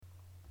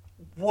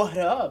What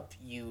up,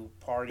 you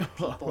party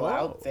people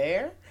out Oh.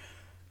 there?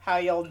 How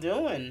y'all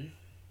doing?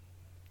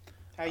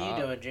 How you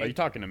doing, Are you Jake?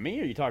 talking to me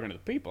or are you talking to the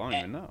people? I don't E-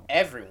 even know. Am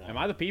Everyone.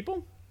 I the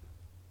people?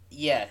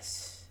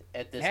 Yes,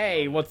 at this Hey,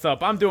 moment. what's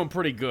up? I'm doing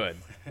pretty good.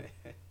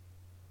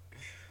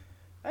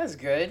 That's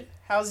good.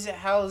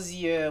 How's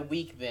your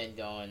week been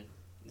going?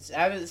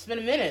 It's been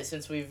a minute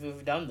since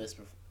we've done this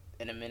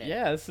in a minute.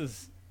 Yeah, this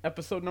is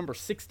episode number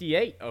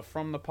 68 of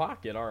From the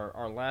Pocket.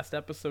 Our last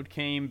episode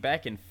came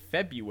back in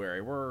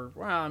February.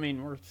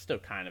 We're still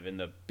kind of in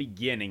the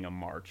beginning of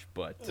March,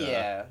 but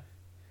Yeah.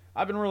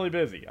 I've been really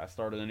busy. I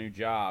started a new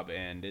job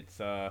and it's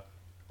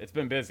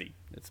been busy.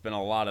 It's been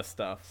a lot of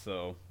stuff,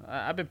 so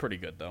I've been pretty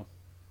good though.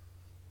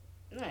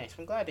 Nice.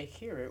 I'm glad to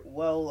hear it.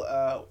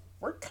 Well,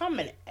 we're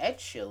coming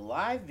at you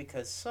live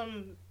because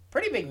some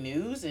pretty big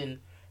news and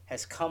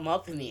has come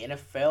up in the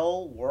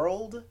NFL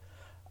world.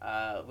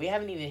 We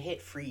haven't even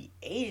hit free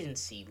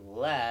agency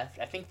left.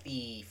 I think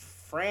the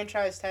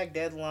franchise tag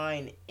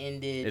deadline It's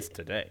ended.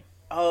 today.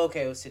 Oh,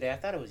 okay, it was today. I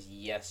thought it was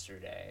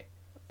yesterday.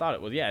 Thought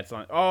it was, yeah, it's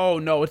on. Oh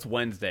no, it's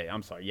Wednesday.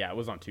 I'm sorry. Yeah, it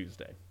was on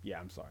Tuesday. Yeah,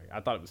 I'm sorry. I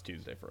thought it was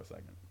Tuesday for a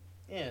second.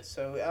 Yeah,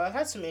 so I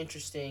had some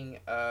interesting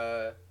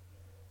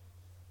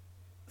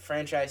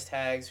franchise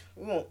tags.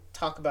 We won't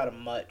talk about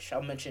them much.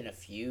 I'll mention a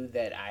few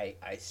that I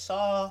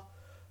saw.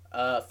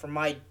 For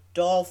my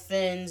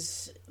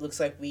Dolphins, looks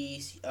like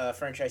we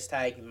franchise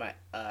tagged Mike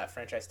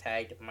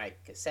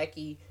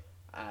Gesicki,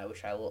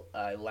 which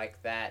I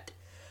like that.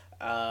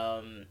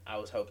 I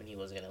was hoping he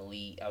was gonna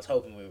leave. I was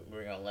hoping we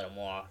were gonna let him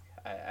walk.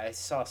 I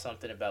saw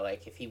something about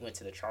like if he went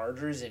to the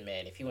Chargers, and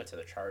man, if he went to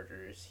the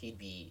Chargers, he'd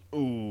be.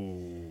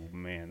 Ooh,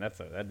 man,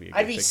 that'd be a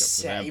I'd good be pickup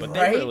for them. sad, But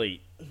right?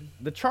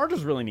 the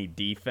Chargers really need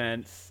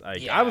defense.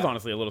 Like I was Yeah.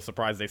 honestly a little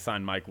surprised they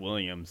signed Mike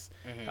Williams.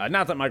 Hmm.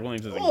 Not that Mike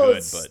Williams isn't Well, good,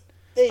 it's but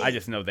I they.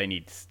 just know they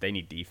need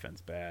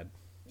defense bad.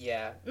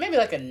 Yeah, maybe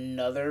like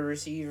another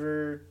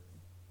receiver,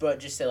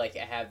 but just to like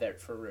have that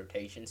for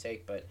rotation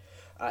sake. But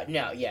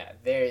no, yeah,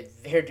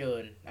 they're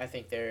doing. I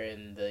think they're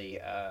in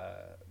the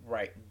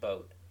right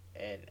boat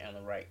and on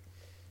the right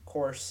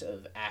course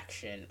of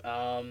action.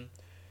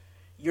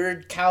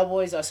 Your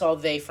Cowboys, I saw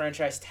they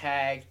franchise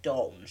tag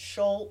Dalton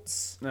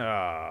Schultz.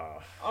 Ah.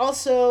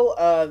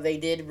 Also, they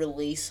did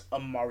release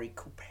Amari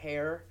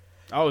Cooper.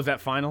 Oh, is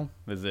that final?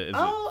 Is it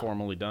Oh,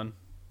 formally done?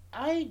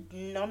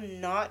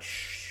 I'm not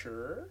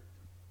sure.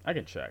 I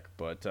can check,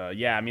 but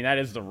yeah, I mean that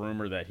is the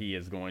rumor that he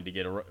is going to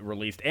get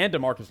released, and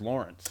Demarcus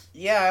Lawrence.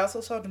 Yeah, I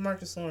also saw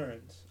Demarcus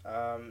Lawrence.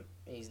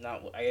 He's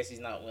not. I guess he's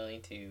not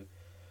willing to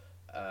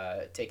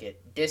take a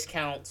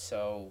discount.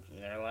 So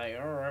they're like,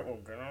 all right, we'll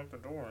get out the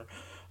door.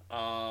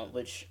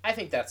 Which I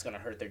think that's gonna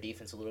hurt their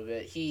defense a little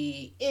bit.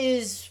 He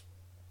is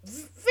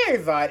very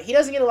vital. He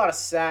doesn't get a lot of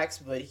sacks,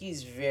 but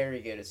he's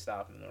very good at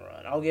stopping the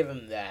run. I'll give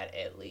him that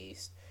at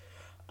least.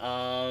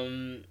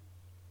 Um,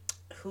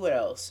 who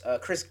else?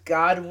 Chris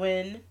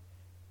Godwin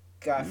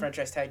got Hmm?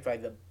 franchise tagged by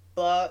the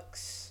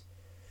Bucks.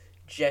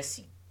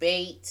 Jesse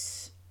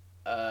Bates,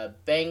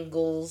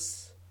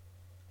 Bengals.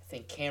 I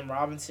think Cam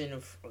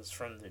Robinson was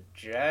from the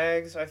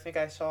Jags. I think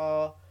I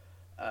saw.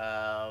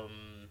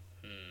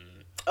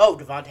 Oh,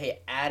 Devontae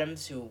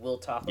Adams, who we'll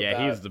talk Yeah,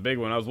 he was about. the big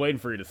one. I was waiting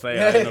for you to say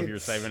it. I didn't know if you were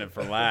saving it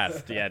for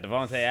last. Yeah,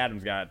 Devontae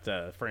Adams got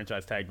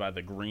franchise tagged by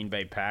the Green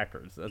Bay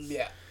Packers. Yeah,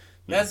 Yeah,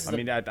 that's I the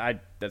mean,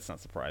 that's not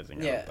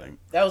surprising. I yeah don't think.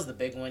 that was the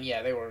big one.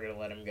 Yeah, they were gonna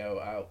let him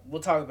go.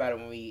 We'll talk about it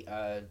when we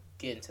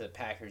get into the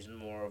Packers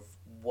more of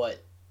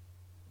what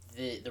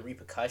the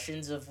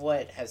repercussions of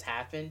what has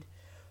happened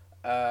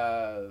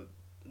uh,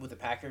 with the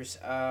Packers.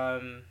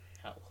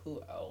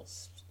 Who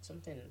else?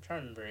 Something. I'm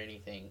trying to remember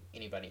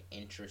anybody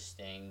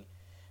interesting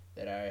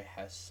that I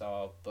have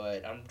saw,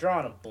 but I'm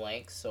drawing a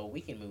blank, so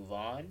we can move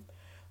on.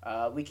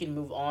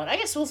 I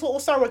guess we'll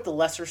start with the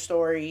lesser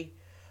story.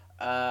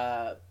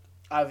 Uh,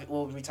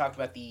 we talked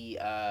about the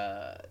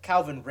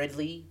Calvin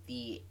Ridley,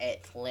 the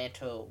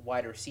Atlanta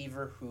wide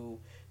receiver, who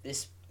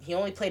he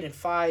only played in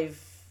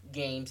 5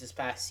 games this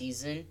past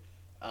season.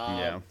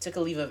 Yeah. Took a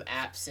leave of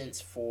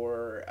absence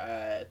for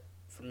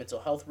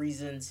mental health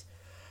reasons,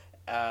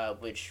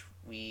 which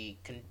we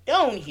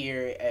condone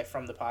here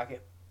From the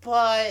Pocket,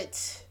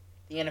 but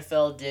the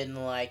NFL didn't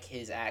like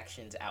his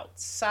actions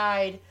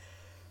outside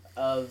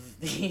of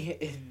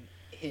this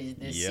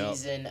Yep.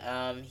 season.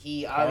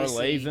 He Parlays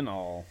obviously, and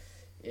all.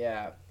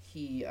 yeah,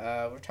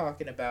 we're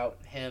talking about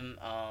him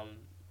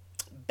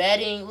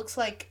betting. Looks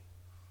like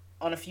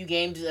on a few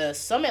games,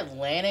 some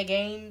Atlanta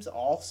games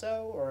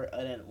also, or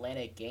an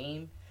Atlanta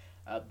game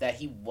that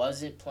he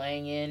wasn't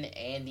playing in,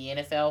 and the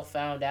NFL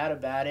found out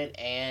about it,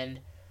 and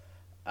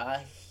uh,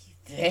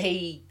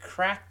 they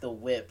cracked the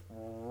whip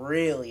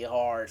really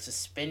hard,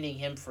 suspending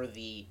him for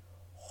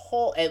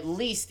at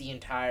least the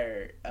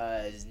entire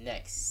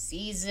next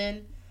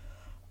season.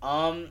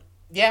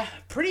 Yeah,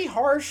 pretty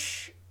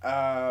harsh.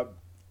 I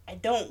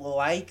don't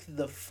like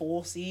the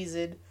full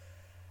season.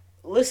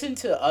 Listen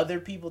to other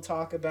people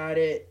talk about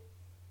it.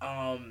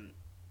 Um,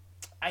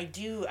 I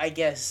do, I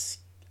guess,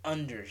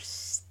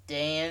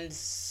 understand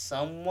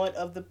somewhat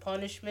of the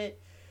punishment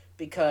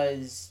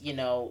because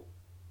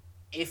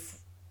if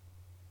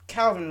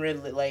Calvin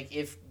Ridley, like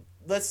if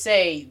let's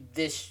say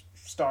this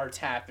starts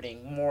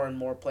happening, more and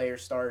more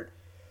players start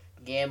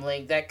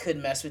gambling, that could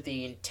mess with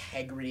the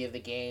integrity of the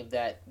game.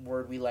 That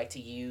word we like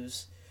to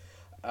use,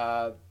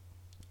 and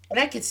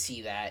I could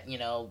see that.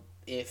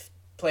 If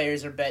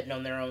players are betting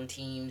on their own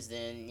teams,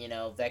 then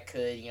that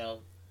could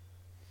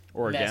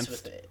Or mess against.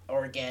 with it,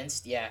 or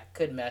against. Yeah,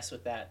 could mess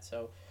with that.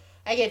 So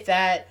I get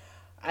that.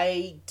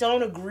 I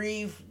don't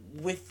agree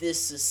with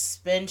this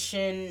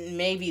suspension.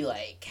 Maybe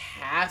like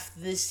half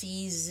the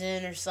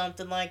season or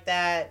something like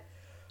that.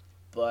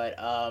 But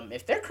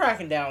if they're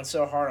cracking down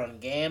so hard on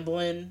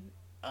gambling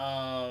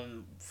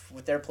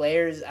with their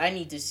players, I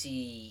need to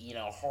see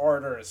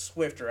harder,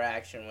 swifter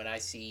action when I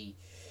see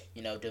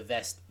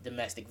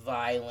domestic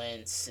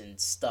violence and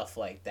stuff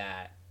like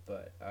that.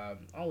 But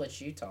I'll let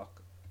you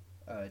talk,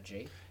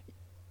 Jake.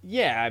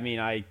 Yeah, I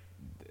mean,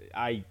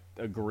 I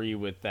agree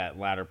with that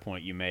latter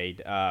point you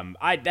made.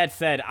 That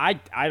said, I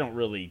don't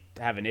really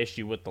have an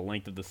issue with the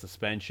length of the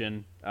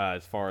suspension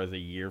as far as a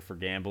year for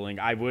gambling.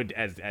 I would,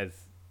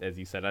 as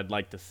you said, I'd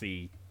like to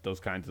see those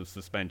kinds of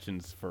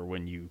suspensions for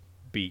when you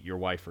beat your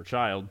wife or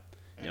child.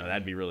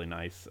 That'd be really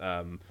nice.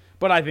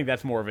 But I think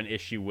that's more of an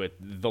issue with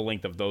the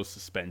length of those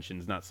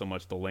suspensions, not so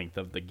much the length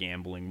of the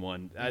gambling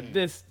one.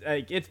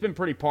 It's been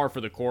pretty par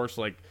for the course.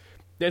 Like,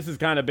 this has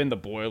kind of been the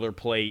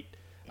boilerplate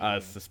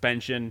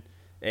suspension.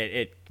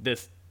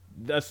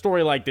 A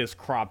story like this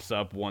crops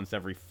up once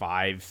every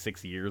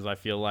 5-6 years. I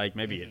feel like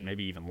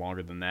maybe even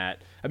longer than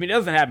that. I mean, it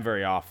doesn't happen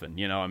very often.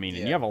 And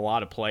you have a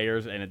lot of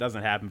players, and it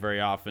doesn't happen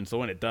very often. So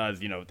when it does,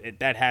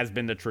 that has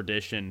been the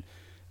tradition.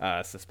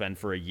 Suspend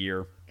for a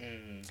year.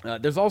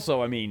 There's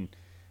also,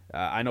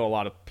 I know a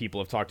lot of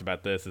people have talked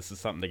about this. This is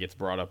something that gets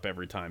brought up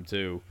every time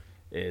too.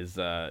 Is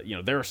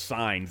there are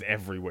signs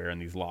everywhere in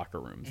these locker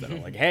rooms that are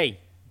like, "Hey,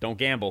 don't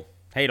gamble.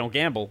 Hey, don't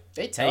gamble.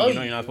 They tell you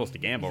know you're not supposed to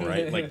gamble,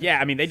 right?" Like,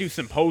 yeah, they do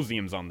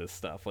symposiums on this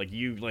stuff. Like,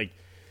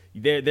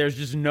 there's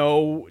just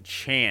no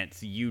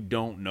chance you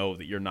don't know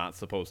that you're not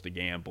supposed to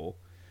gamble.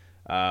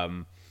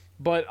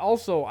 But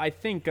also, I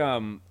think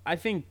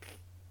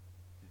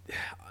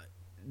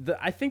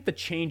the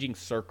changing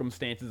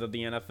circumstances of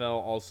the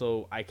NFL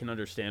also, I can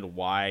understand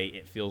why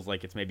it feels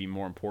like it's maybe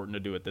more important to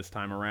do it this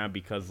time around,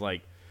 because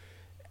like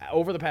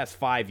over the past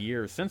 5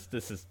 years since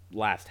this has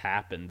last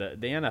happened, the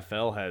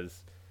NFL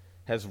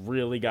has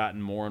really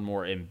gotten more and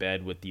more in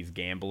bed with these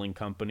gambling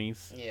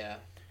companies. Yeah.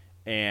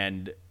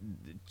 And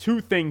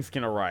two things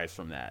can arise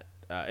from that.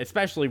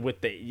 Especially with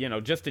the,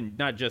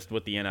 not just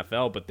with the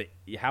NFL, but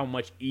how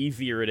much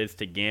easier it is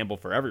to gamble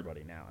for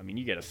everybody now. I mean,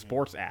 you get a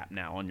sports app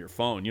now on your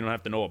phone. You don't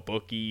have to know a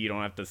bookie. You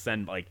don't have to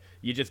send,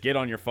 you just get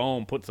on your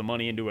phone, put some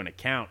money into an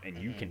account, and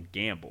you can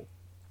gamble.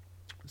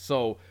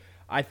 So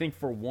I think,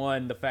 for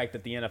one, the fact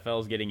that the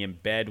NFL is getting in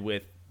bed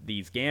with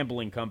these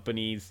gambling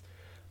companies,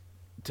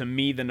 to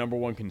me, the number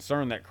one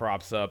concern that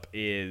crops up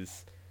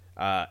is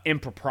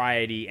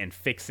impropriety and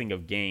fixing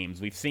of games.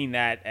 We've seen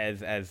that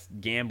as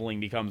gambling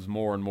becomes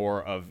more and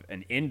more of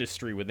an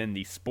industry within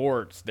these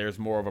sports, there's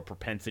more of a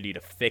propensity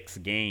to fix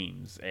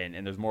games,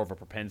 and there's more of a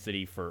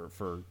propensity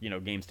for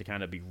games to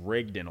kind of be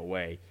rigged in a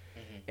way.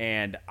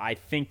 And I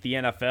think the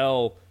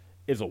NFL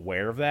is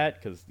aware of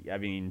that, because,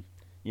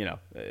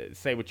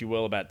 say what you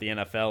will about the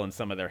NFL and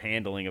some of their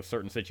handling of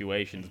certain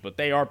situations, but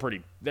they are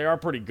pretty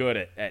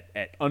good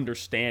at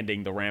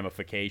understanding the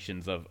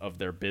ramifications of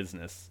their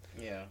business.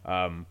 Yeah.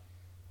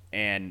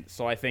 And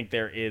so I think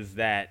there is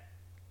that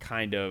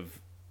kind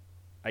of,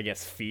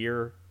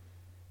 fear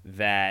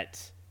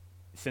that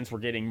since we're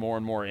getting more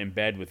and more in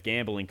bed with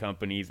gambling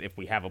companies, if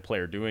we have a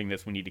player doing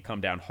this, we need to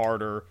come down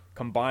harder,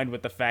 combined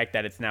with the fact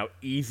that it's now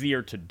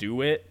easier to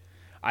do it.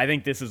 I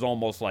think this is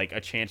almost like a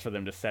chance for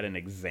them to set an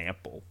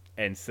example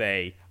and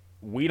say,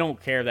 we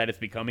don't care that it's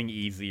becoming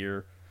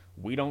easier.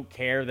 We don't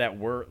care that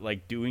we're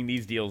doing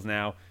these deals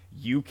now.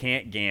 You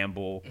can't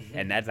gamble,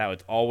 and that's how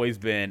it's always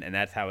been, and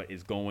that's how it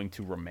is going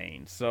to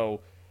remain.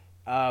 So,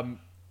 I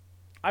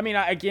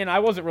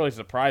wasn't really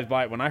surprised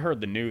by it. When I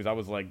heard the news, I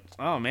was like,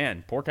 oh,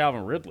 man, poor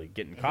Calvin Ridley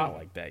getting caught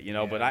like that,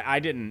 Yeah. But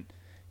I didn't,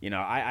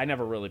 I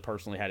never really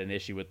personally had an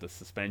issue with the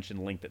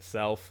suspension length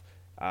itself.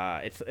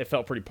 It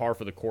felt pretty par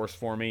for the course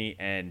for me,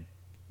 and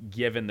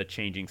given the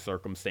changing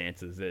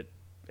circumstances, it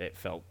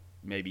felt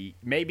maybe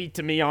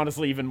to me,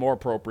 honestly, even more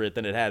appropriate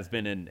than it has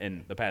been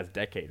in the past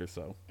decade or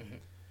so.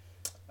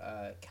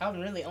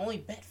 Calvin Ridley only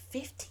bet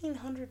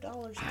 $1,500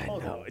 total. I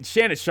know.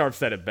 Shannon Sharp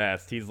said it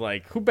best. He's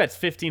like, who bets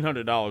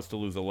 $1,500 to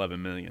lose $11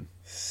 million?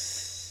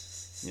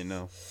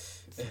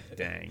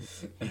 Dang,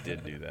 he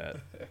did do that.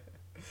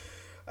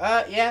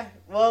 Yeah.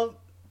 Well,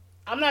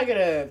 I'm not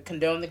gonna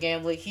condone the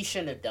gambling. He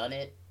shouldn't have done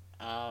it.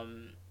 I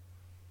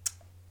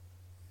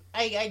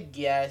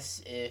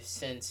guess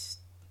since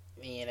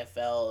the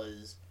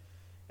NFL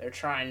they're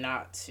trying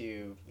not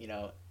to,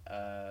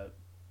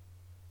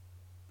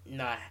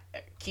 not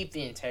keep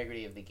the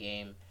integrity of the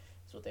game,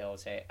 is what they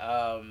always say,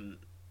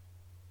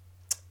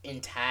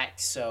 intact.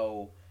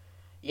 So,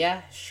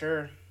 yeah,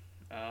 sure.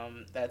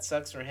 That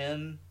sucks for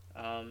him.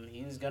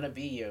 He was gonna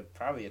be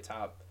probably a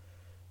top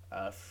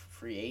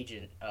free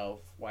agent of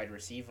wide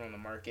receiver on the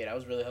market. I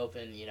was really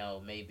hoping,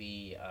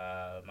 maybe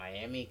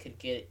Miami could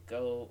take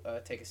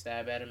a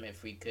stab at him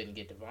if we couldn't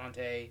get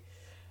Devontae,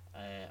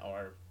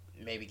 or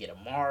maybe get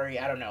Amari.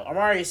 I don't know.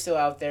 Amari is still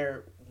out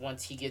there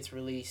once he gets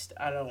released.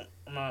 I'm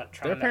not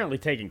trying. They're apparently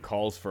taking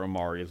calls for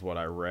Amari, is what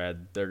I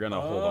read. They're gonna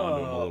hold on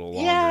to him a little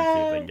longer and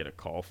see if they can get a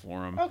call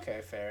for him.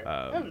 Okay, fair.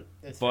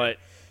 But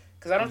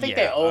because I don't think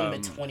they owe him a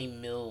 $20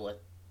 million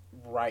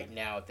right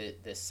now at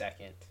this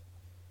second.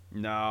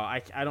 No,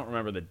 I don't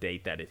remember the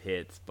date that it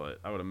hits, but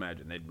I would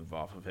imagine they'd move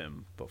off of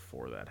him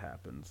before that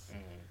happens.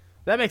 Mm-hmm.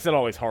 That makes it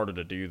always harder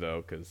to do,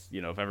 though, because,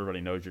 if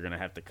everybody knows you're going to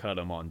have to cut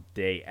him on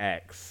day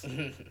X,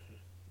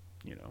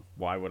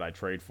 why would I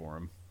trade for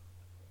him?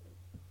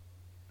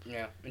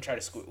 Yeah, and try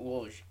to squeeze.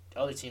 Well,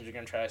 other teams are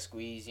going to try to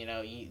squeeze,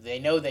 they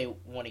know they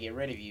want to get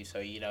rid of you, so,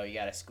 you got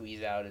to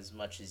squeeze out as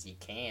much as you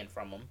can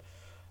from them.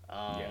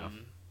 Yeah.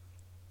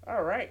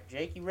 All right,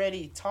 Jake, you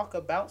ready to talk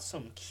about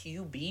some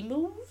QB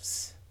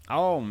moves?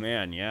 Oh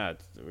man, yeah,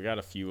 we got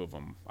a few of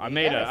them. I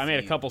made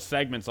a couple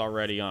segments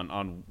already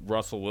on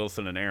Russell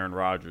Wilson and Aaron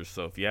Rodgers.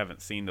 So if you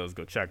haven't seen those,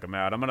 go check them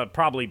out. I'm gonna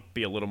probably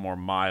be a little more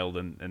mild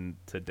in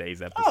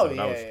today's episode.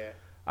 Oh yeah,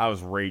 I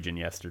was raging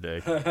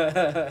yesterday.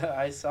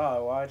 I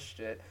watched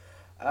it.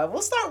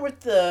 We'll start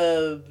with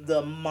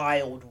the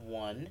mild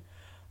one.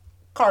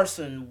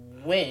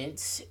 Carson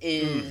Wentz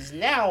is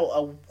now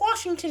a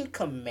Washington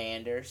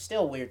Commander.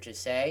 Still weird to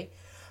say.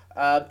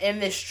 In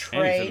this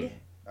trade.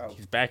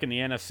 He's back in the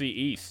NFC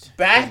East.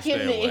 Back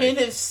in the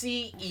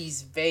NFC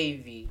East,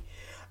 baby.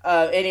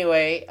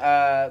 Anyway,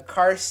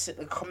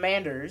 the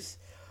Commanders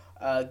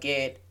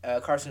get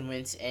Carson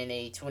Wentz and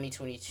a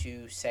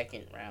 2022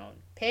 second-round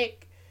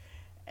pick.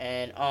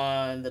 And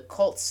on the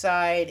Colts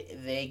side,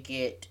 they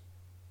get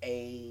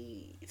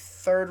a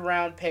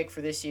third-round pick for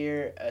this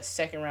year, a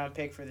second-round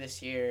pick for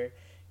this year,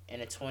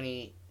 and a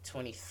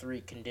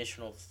 2023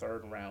 conditional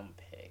third-round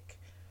pick.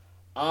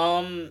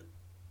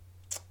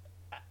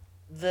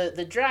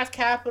 The draft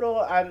capital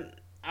I'm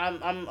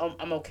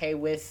okay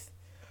with.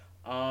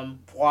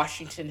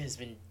 Washington has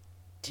been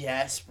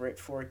desperate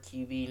for a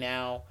QB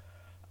now.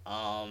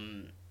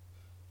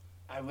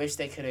 I wish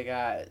they could have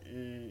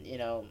gotten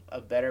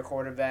a better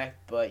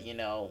quarterback, but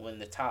when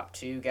the top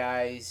two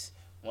guys,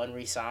 one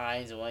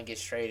resigns and one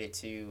gets traded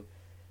to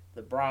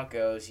the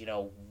Broncos,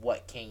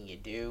 what can you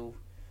do?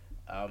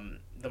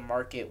 The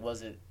market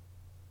wasn't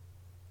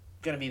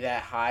gonna be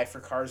that high for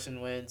Carson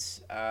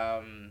Wentz.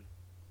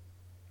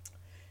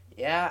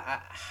 Yeah,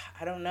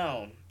 I don't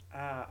know.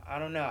 I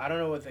don't know. I don't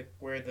know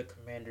where the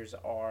Commanders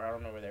are. I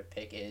don't know where their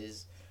pick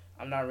is.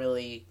 I'm not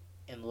really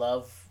in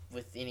love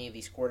with any of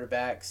these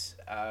quarterbacks.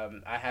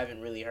 I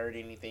haven't really heard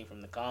anything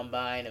from the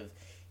combine of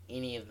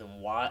any of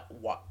them.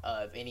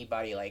 Of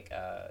anybody like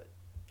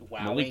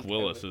wowing. Malik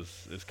Willis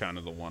is kind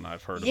of the one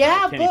I've heard.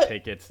 Yeah, about. Kenny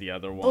Pickett's the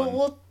other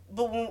one.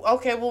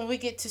 When we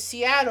get to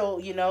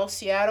Seattle,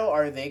 Seattle,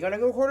 are they gonna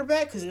go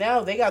quarterback? Because now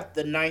they got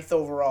the 9th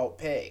overall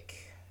pick.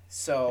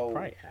 So they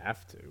probably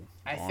have to.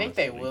 I think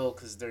they will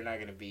because they're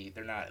not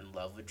in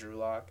love with Drew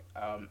Lock.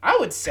 I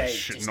would say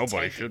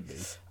nobody should be.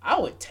 I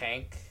would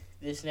tank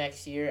this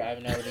next year. I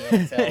know the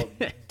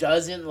NFL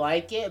doesn't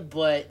like it,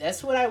 but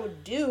that's what I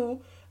would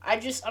do.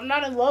 I'm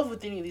not in love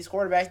with any of these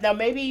quarterbacks. Now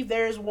maybe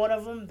there's one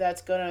of them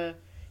that's gonna,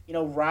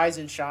 rise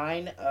and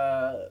shine,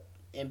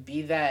 and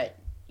be that,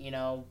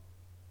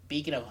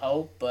 beacon of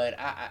hope. But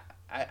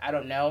I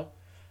don't know.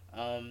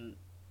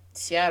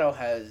 Seattle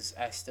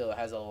still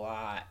has a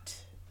lot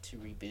to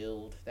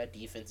rebuild. That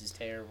defense is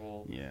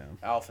terrible. Yeah.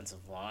 The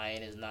offensive line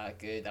is not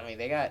good. I mean,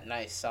 they got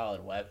nice,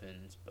 solid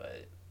weapons,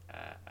 but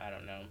I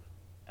don't know.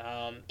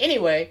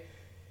 Anyway,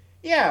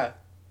 yeah.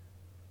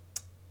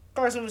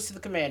 Carson was to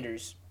the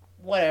Commanders.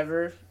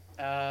 Whatever.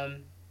 I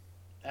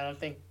don't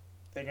think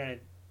they're going to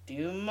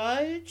do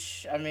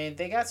much. I mean,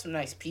 they got some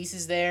nice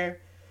pieces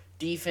there.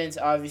 Defense,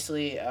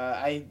 obviously.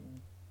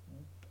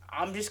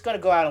 I'm just going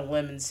to go out on a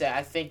limb and say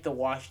I think the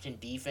Washington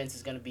defense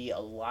is going to be a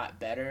lot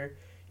better.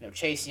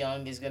 Chase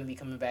Young is going to be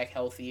coming back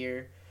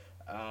healthier.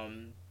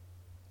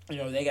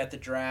 They got the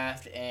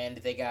draft and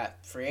they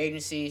got free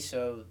agency,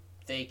 so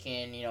they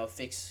can,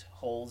 fix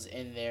holes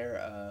in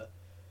their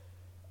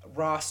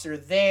roster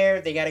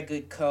there. They got a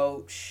good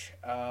coach.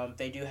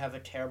 They do have a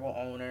terrible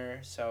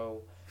owner,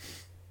 so,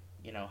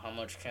 how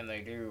much can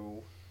they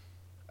do?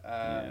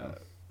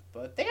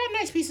 But they got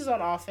nice pieces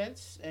on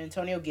offense.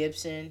 Antonio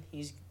Gibson,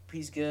 he's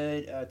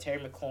good. Terry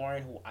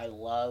McLaurin, who I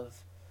love.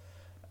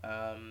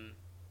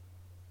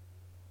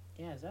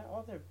 Yeah, is that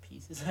all their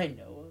pieces I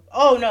know of?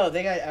 Oh, no,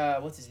 they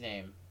got, what's his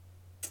name?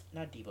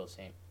 Not Deebo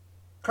Samuel.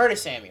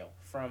 Curtis Samuel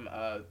from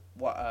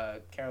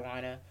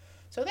Carolina.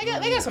 So they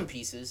got some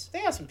pieces.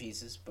 They got some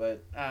pieces,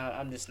 but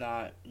I'm just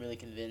not really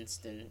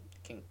convinced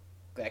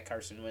that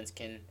Carson Wentz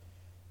can,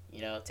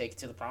 take it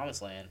to the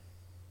promised land.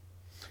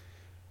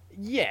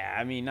 Yeah,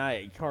 I mean,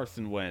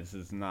 Carson Wentz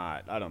is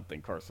not. I don't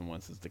think Carson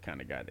Wentz is the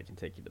kind of guy that can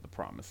take you to the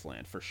promised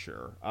land for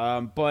sure.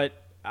 But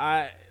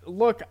I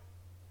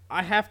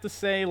have to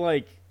say,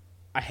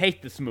 I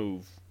hate this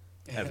move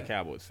as a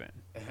Cowboys fan.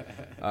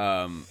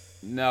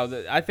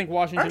 No, I think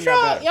Washington Aren't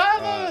got y'all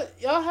better.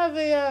 y'all have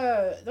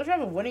a don't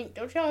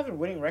y'all have a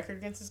winning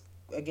record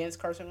against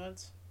Carson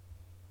Wentz?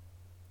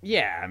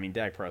 Yeah, I mean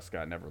Dak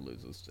Prescott never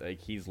loses. Like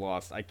he's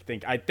lost. I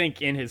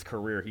think in his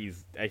career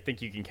I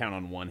think you can count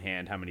on one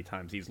hand how many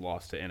times he's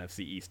lost to NFC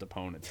East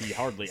opponents. He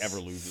hardly ever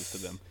loses to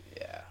them.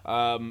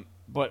 Yeah.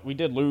 But we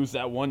did lose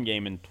that one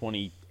game in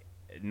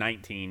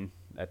 2019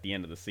 at the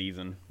end of the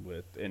season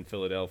in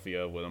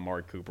Philadelphia when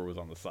Amari Cooper was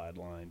on the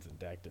sidelines and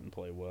Dak didn't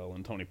play well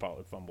and Tony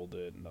Pollard fumbled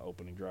it in the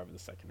opening drive of the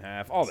second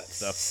half. All that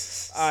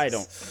stuff.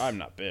 I'm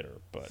not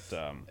bitter, but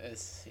not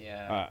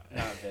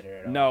bitter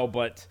at all. No,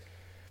 but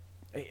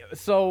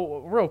so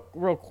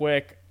real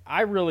quick,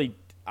 I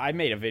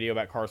made a video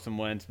about Carson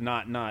Wentz,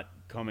 not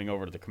coming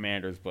over to the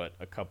Commanders, but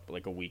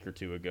a week or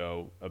two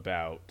ago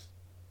about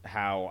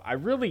how I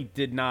really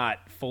did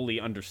not fully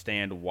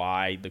understand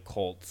why the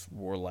Colts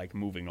were like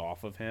moving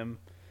off of him.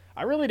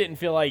 I really didn't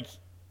feel like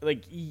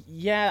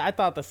I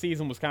thought the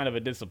season was kind of a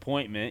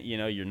disappointment. You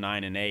know, you're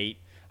 9-8.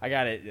 I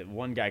got it.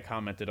 One guy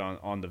commented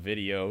on the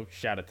video.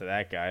 Shout out to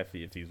that guy if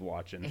he's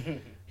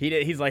watching.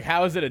 He's like,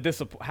 how was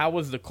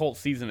the Colts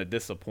season a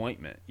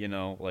disappointment? You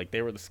know, like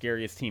they were the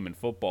scariest team in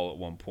football at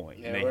one point.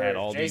 Yeah, and they had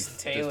all these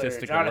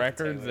statistical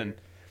records and.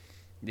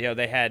 You know,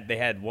 they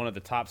had one of the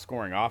top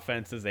scoring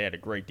offenses. They had a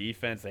great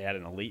defense. They had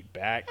an elite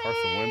back.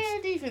 Carson Wentz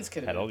defense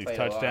had all these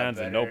touchdowns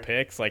and no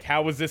picks. Like,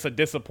 how was this a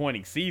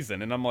disappointing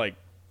season? And I'm like,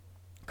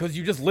 because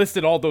you just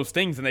listed all those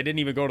things and they didn't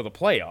even go to the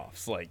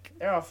playoffs. Like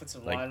their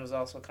offensive line was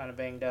also kind of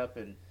banged up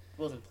and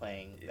wasn't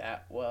playing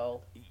that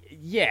well.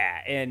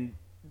 Yeah, and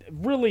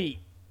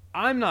really,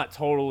 I'm not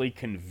totally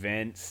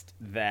convinced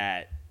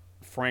that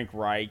Frank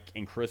Reich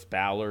and Chris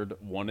Ballard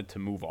wanted to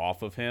move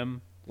off of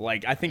him.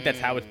 Like, I think that's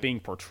how it's being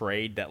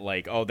portrayed, that,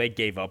 like, oh, they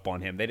gave up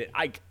on him. They did.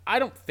 I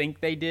don't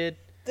think they did.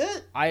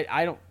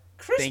 I don't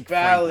think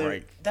Ballard,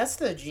 Frank Reich. that's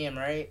the GM,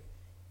 right?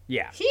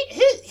 Yeah. He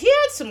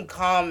had some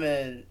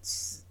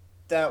comments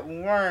that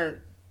weren't,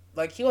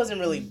 like, he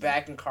wasn't really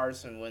backing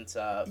Carson Wentz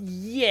up.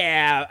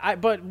 Yeah,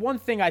 but one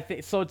thing I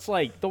think, so it's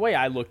like, the way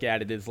I look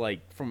at it is,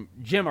 like, from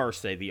Jim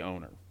Irsay, the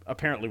owner,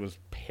 apparently was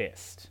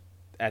pissed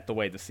at the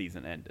way the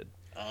season ended.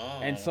 Oh.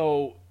 And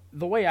so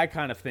the way I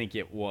kind of think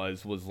it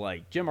was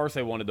like Jim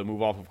Irsay wanted to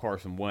move off of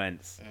Carson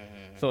Wentz.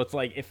 Mm-hmm. So it's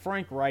like if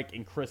Frank Reich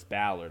and Chris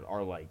Ballard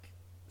are like,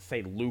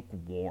 say,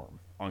 lukewarm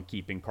on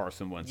keeping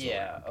Carson Wentz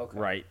around, okay.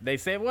 right? They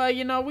say, well,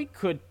 you know, we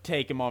could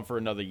take him on for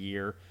another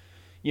year.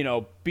 You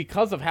know,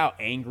 because of how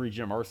angry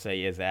Jim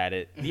Irsay is at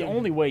it, the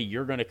only way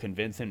you're going to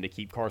convince him to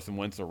keep Carson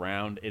Wentz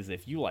around is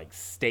if you, like,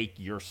 stake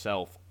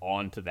yourself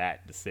onto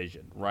that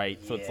decision, right?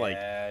 So it's like,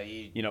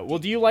 you know, well,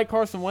 do you like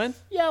Carson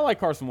Wentz? Yeah, I like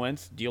Carson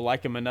Wentz. Do you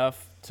like him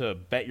enough to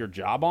bet your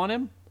job on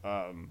him?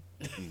 No.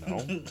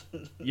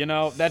 You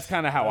know, that's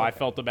kind of how I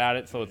felt about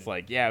it. So it's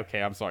like, yeah,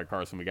 okay, I'm sorry,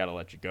 Carson, we got to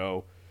let you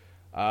go.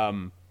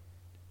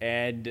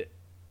 And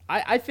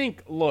I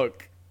think,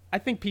 look, I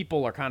think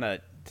people are kind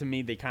of, to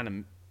me, they kind of,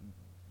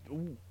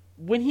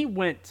 when he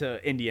went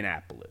to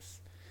Indianapolis,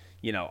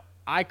 you know,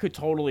 I could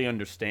totally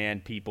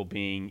understand people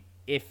being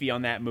iffy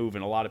on that move,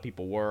 and a lot of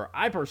people were.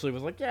 I personally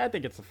was like, yeah, I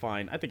think it's a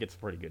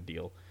pretty good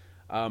deal.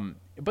 But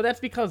that's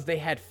because they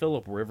had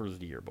Phillip Rivers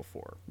the year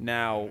before.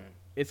 Now,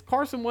 is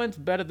Carson Wentz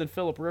better than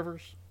Phillip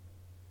Rivers?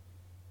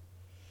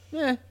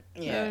 Yeah.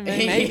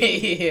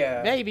 Maybe.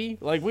 Yeah. Maybe.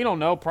 Like, we don't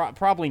know.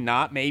 Probably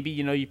not. Maybe,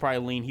 you know, you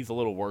probably lean he's a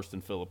little worse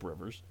than Phillip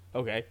Rivers.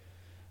 Okay.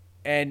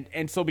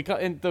 And so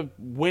and the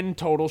win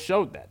total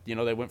showed that. You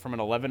know, they went from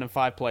an 11-5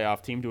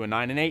 playoff team to a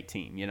 9-8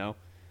 team, you know.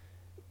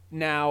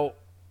 Now,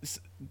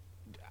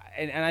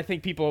 and I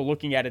think people are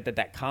looking at it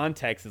that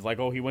context is like,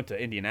 oh, he went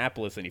to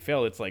Indianapolis and he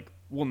failed. It's like,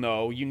 well,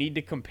 no, you need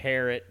to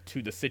compare it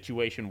to the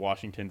situation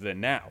Washington's in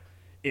now.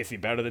 Is he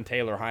better than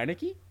Taylor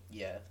Heineke?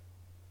 Yeah.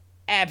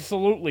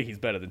 Absolutely, he's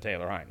better than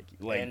Taylor Heineke.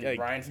 Like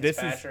Ryan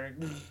Fitzpatrick.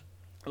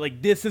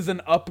 This is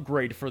an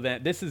upgrade for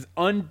them. This is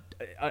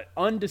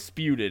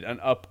undisputed an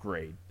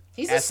upgrade.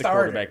 He's at a the starter.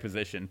 Quarterback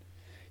position.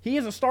 He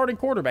is a starting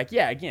quarterback.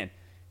 Yeah, again,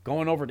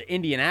 going over to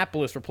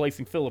Indianapolis,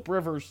 replacing Phillip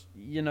Rivers,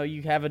 you know,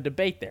 you have a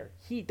debate there.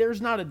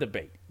 There's not a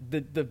debate.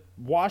 The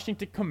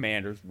Washington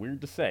Commanders,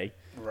 weird to say,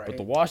 right, but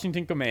the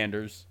Washington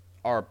Commanders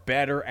are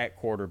better at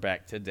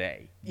quarterback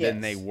today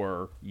than they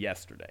were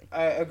yesterday.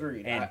 I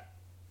agreed. And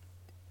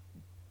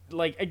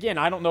again,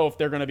 I don't know if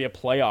they're going to be a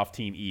playoff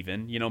team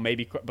even, you know,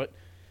 maybe, but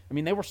I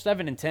mean, they were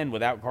 7-10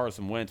 without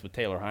Carson Wentz with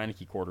Taylor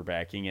Heineke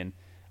quarterbacking, and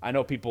I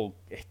know people,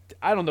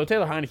 I don't know,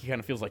 Taylor Heineke kind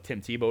of feels like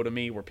Tim Tebow to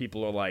me, where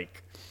people are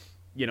like,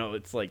 you know,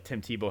 it's like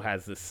Tim Tebow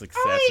has this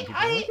success, and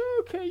people are like,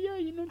 oh, okay, yeah,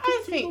 you know,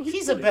 I think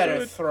he's a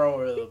better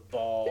thrower of the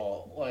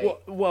ball.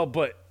 Like, well,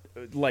 but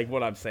like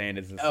what I'm saying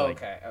is, it's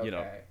okay. You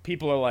know,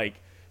 people are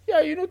like,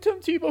 yeah, you know,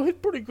 Tim Tebow, he's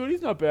pretty good,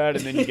 he's not bad,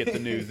 and then you get the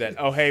news that,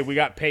 oh, hey, we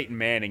got Peyton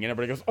Manning, and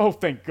everybody goes, oh,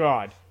 thank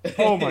God.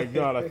 Oh, my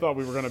God, I thought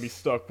we were going to be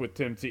stuck with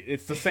Tim Tebow.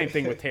 It's the same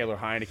thing with Taylor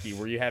Heineke,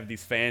 where you have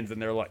these fans,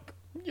 and they're like,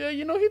 yeah,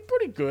 you know, he's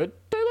pretty good.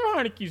 Taylor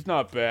Heineke's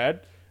not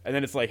bad. And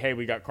then it's like, hey,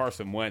 we got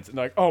Carson Wentz. And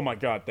they're like, oh, my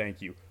God,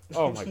 thank you.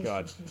 Oh, my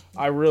God.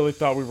 I really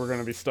thought we were going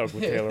to be stuck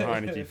with Taylor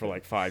Heineke for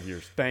like 5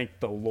 years. Thank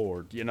the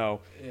Lord, you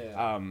know.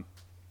 Yeah.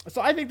 So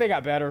I think they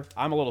got better.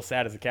 I'm a little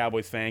sad as a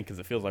Cowboys fan because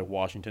it feels like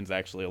Washington's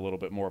actually a little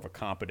bit more of a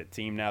competent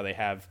team now. They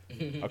have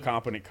a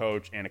competent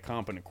coach and a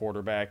competent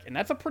quarterback, and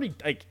that's a pretty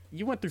like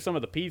you went through some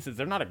of the pieces.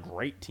 They're not a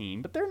great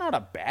team, but they're not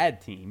a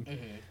bad team.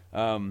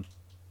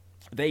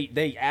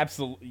 They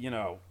absolutely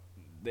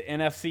the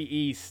NFC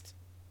East.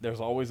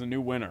 There's always a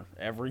new winner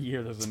every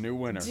year. There's a new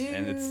winner,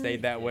 and it's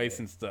stayed that way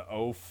since the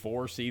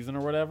 2004 season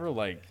or whatever.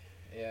 Like,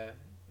 yeah,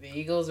 the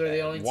Eagles are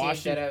the only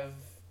team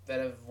that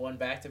have won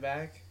back to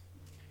back.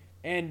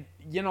 And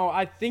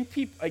I think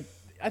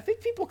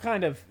people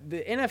kind of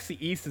the NFC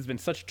East has been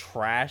such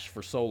trash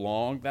for so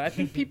long that I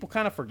think people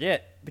kind of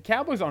forget the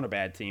Cowboys aren't a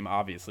bad team.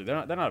 Obviously, they're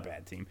not a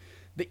bad team.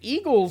 The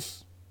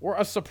Eagles were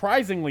a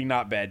surprisingly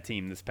not bad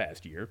team this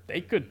past year. They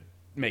could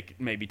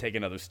maybe take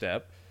another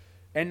step,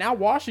 and now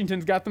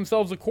Washington's got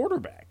themselves a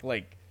quarterback.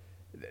 Like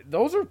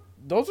those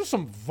are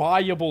some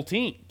viable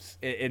teams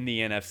in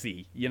the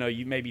NFC.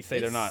 You maybe say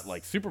they're not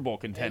like Super Bowl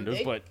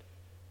contenders, but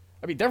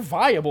I mean they're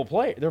viable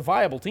They're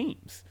viable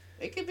teams.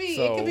 It could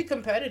be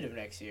competitive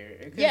next year.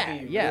 It could be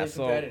really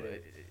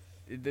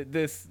competitive.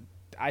 This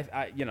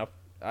I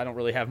don't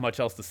really have much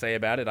else to say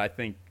about it. I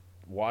think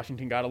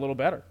Washington got a little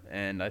better,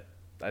 and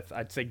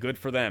I'd say good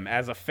for them.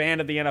 As a fan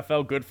of the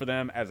NFL, good for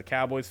them. As a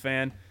Cowboys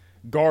fan,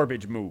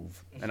 garbage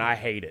move, and I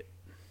hate it.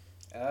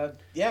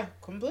 Yeah,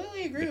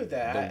 completely agree with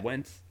that.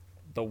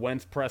 The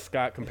Wentz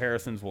Prescott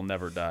comparisons will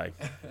never die.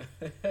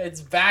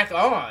 It's back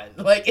on.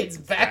 Like it's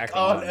back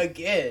on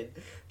again.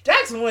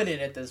 Dak's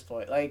winning at this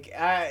point.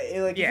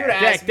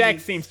 Dak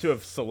seems to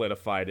have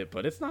solidified it,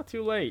 but it's not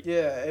too late.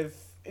 Yeah,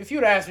 if you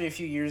would ask me a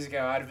few years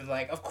ago, I'd have been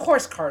like, of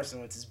course Carson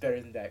Wentz is better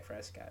than Dak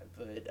Prescott.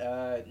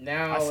 But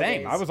now,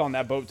 same. I was on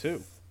that boat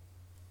too.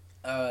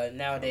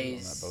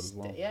 Nowadays,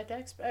 yeah,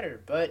 Dak's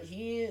better, but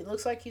he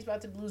looks like he's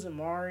about to lose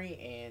Amari,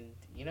 and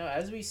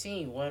as we've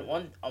seen,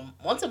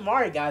 once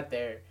Amari got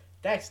there,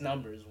 Dak's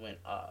numbers went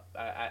up.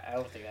 I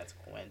don't think that's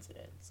a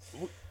coincidence.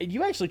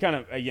 You actually kind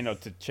of,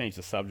 to change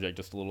the subject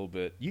just a little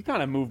bit, you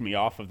kind of moved me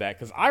off of that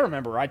because I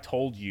remember I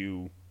told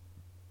you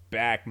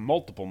back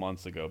multiple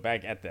months ago,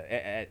 back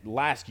at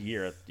last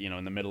year,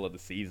 in the middle of the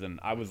season,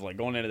 I was like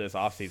going into this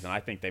offseason, I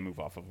think they move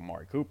off of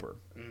Amari Cooper.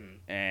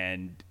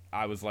 And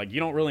I was like, you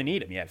don't really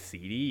need him. You have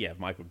CD, you have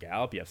Michael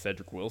Gallup, you have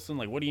Cedric Wilson.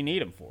 Like, what do you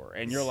need him for?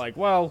 And you're like,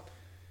 well,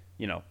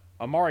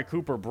 Amari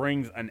Cooper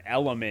brings an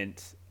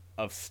element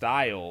of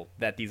style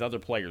that these other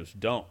players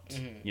don't.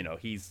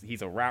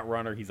 He's a route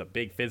runner. He's a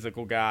big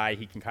physical guy.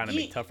 He can kind of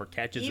make tougher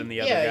catches than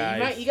the other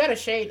guys. You got to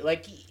shade.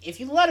 Like, if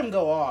you let him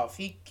go off,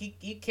 he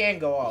can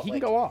go off. He can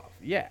go off,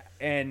 yeah.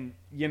 And,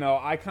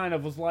 I kind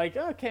of was like,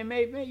 okay,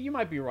 maybe you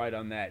might be right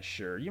on that.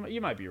 Sure, you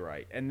might be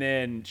right. And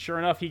then, sure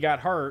enough, he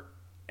got hurt,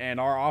 and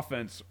our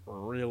offense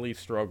really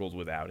struggled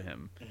without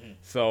him.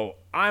 So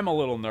I'm a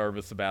little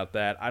nervous about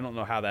that. I don't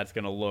know how that's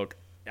going to look.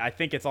 I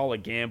think it's all a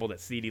gamble that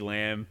CeeDee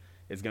Lamb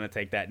is going to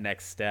take that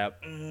next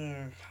step.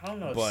 I don't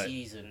know if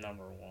CeeDee's a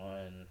number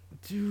one.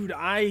 Dude,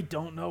 I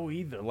don't know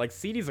either. Like,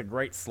 CeeDee's a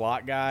great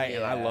slot guy,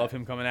 and I love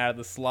him coming out of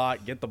the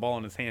slot, get the ball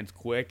in his hands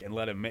quick, and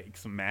let him make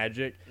some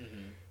magic.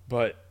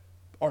 But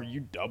are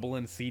you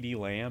doubling CeeDee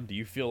Lamb? Do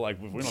you feel like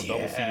if we don't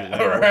double CeeDee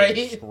Lamb,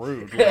 we're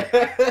screwed?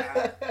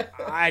 Like,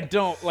 I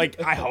don't.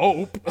 Like, I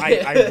hope.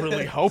 I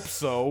really hope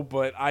so,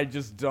 but I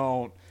just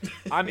don't.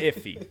 I'm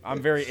iffy.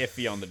 I'm very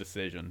iffy on the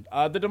decision.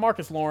 The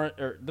DeMarcus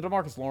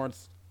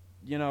Lawrence,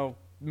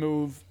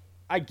 move.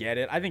 I get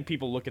it. I think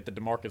people look at the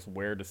DeMarcus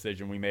Ware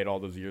decision we made all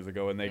those years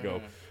ago and they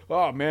go,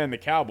 oh, man, the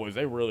Cowboys,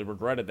 they really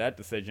regretted that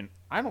decision.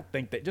 I don't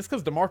think that just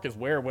because DeMarcus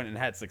Ware went and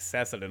had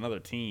success at another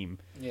team,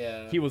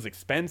 he was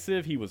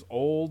expensive, he was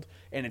old,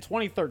 and in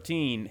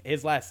 2013,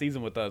 his last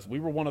season with us, we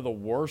were one of the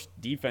worst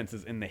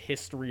defenses in the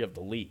history of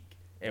the league.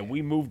 And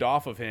we moved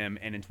off of him,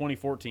 and in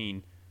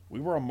 2014, we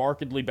were a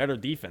markedly better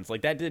defense.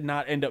 Like, that did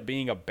not end up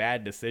being a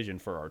bad decision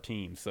for our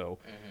team. So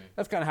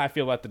that's kind of how I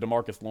feel about the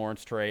DeMarcus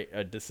Lawrence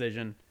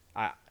decision.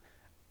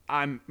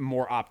 I'm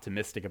more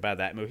optimistic about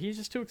that move. He's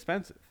just too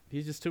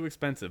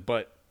expensive.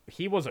 But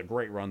he was a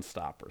great run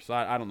stopper. So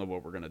I don't know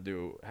what we're going to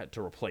do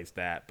to replace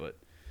that. But,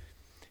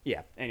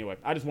 yeah, anyway,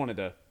 I just wanted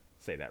to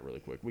say that really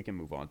quick. We can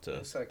move on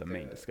to the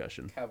main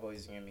discussion.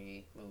 Cowboys are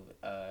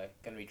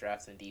gonna be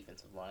drafting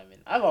defensive linemen.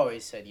 I've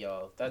always said,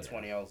 that's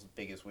one of y'all's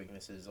biggest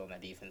weaknesses on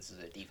that defense is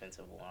a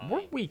defensive line.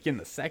 We're weak in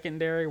the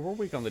secondary. We're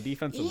weak on the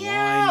defensive line.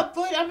 Yeah,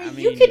 but I mean,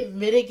 you can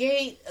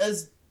mitigate an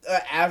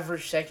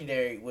average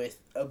secondary with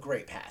a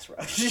great pass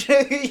rush.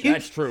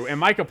 That's true, and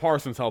Micah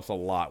Parsons helps a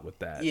lot with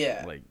that.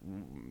 Yeah, we'll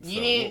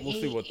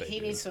see what they do. He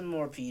needs some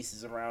more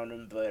pieces around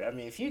him, but I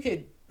mean, if you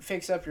could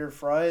fix up your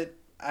front,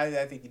 I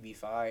think you'd be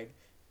fine.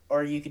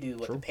 Or you could do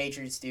what the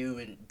Patriots do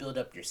and build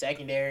up your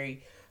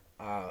secondary.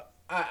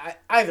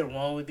 Either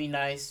one would be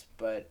nice,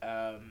 but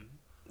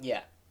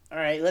yeah. All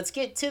right, let's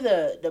get to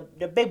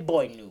the big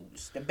boy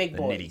news. The big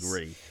boys.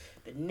 Nitty-gritty.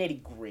 The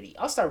nitty-gritty.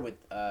 I'll start with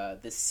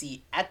the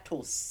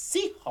Seattle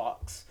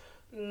Seahawks.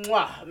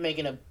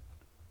 Making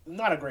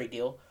not a great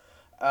deal.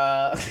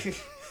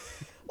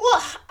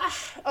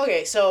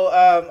 Okay, so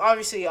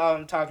obviously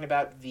I'm talking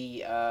about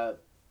the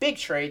big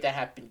trade that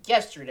happened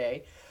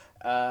yesterday.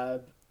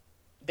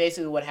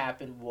 basically what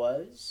happened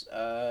was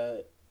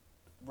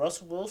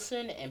Russell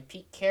Wilson and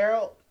Pete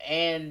Carroll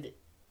and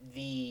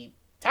the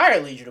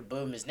entire Legion of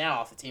Boom is now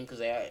off the team because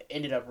they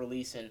ended up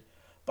releasing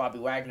Bobby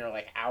Wagner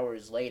like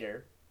hours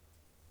later.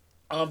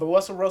 But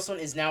Russell Wilson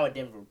is now a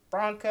Denver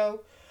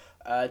Bronco.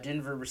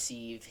 Denver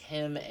received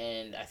him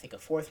and I think a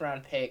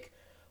fourth-round pick,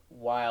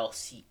 while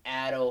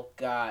Seattle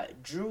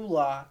got Drew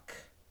Lock.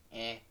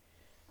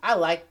 I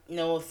like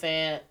Noah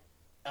Fant,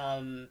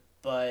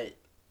 but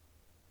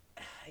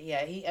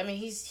yeah, he's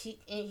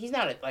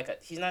not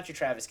he's not your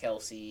Travis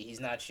Kelce. He's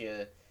not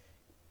your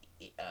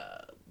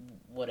uh,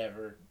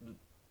 whatever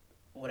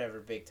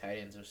big tight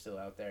ends are still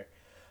out there.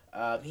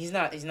 He's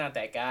not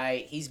that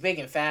guy. He's big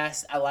and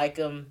fast. I like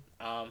him.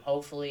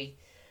 Hopefully,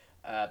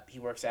 he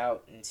works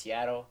out in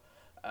Seattle.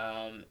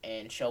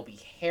 And Shelby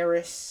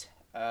Harris,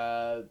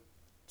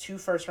 2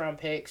 first-round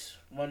picks.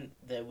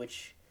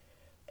 Which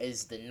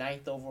is the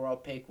 9th overall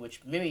pick,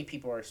 which many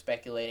people are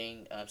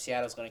speculating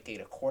Seattle's going to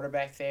get a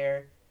quarterback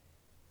there.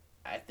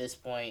 At this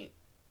point,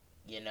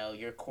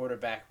 your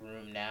quarterback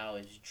room now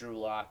is Drew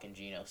Lock and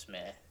Geno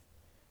Smith.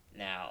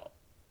 Now,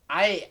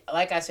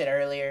 like I said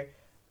earlier,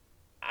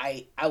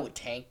 I would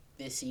tank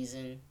this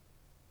season,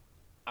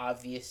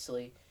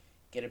 obviously,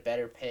 get a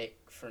better pick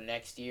for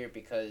next year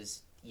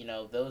because,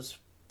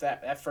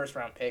 that first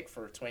round pick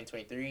for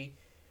 2023,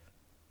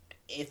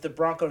 if the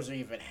Broncos are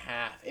even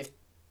half,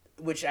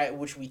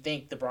 which we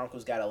think the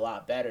Broncos got a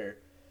lot better,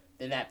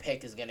 then that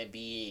pick is going to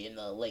be in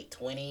the late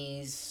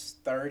 20s,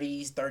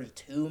 30s,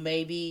 32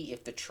 maybe,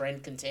 if the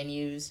trend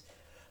continues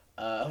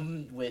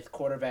with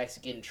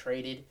quarterbacks getting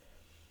traded.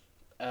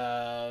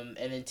 And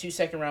then 2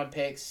 second-round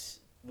picks,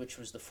 which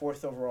was the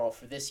 4th overall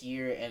for this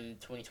year and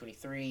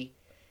 2023,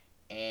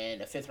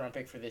 and a 5th-round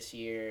pick for this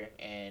year,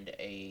 and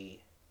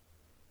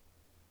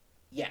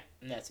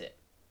that's it.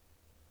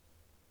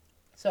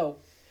 So,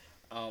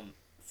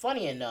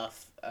 funny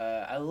enough,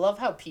 I love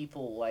how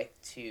people like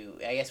to,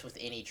 I guess with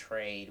any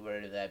trade,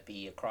 whether that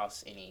be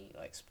across any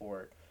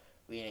sport,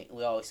 we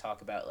always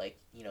talk about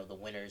the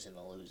winners and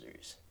the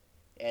losers.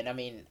 And I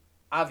mean,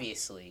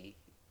 obviously,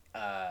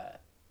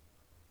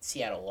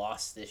 Seattle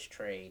lost this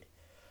trade,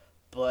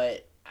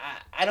 but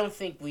I don't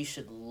think we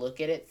should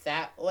look at it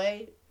that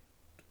way.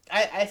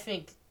 I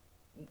think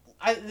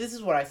this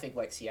is what I think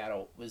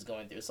Seattle was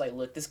going through. It's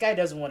look, this guy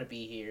doesn't want to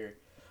be here.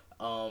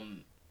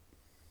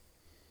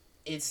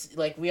 It's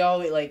we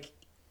always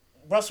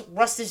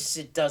Russ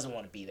just doesn't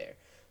want to be there.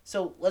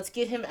 So let's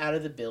get him out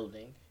of the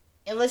building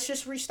and let's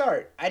just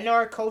restart. I know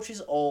our coach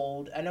is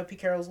old. I know Pete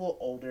Carroll's a little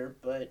older,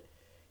 but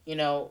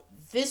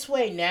this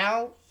way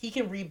now he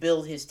can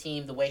rebuild his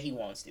team the way he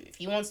wants to. If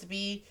he wants to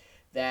be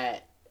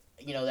that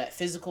that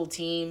physical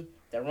team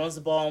that runs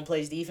the ball and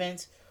plays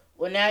defense,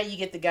 well, now you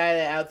get the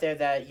guy out there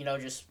that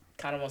just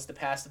kind of wants to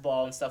pass the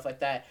ball and stuff like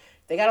that.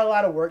 They got a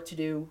lot of work to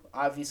do,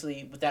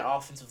 obviously, with that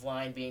offensive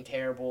line being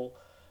terrible.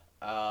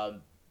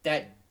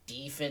 That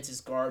defense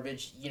is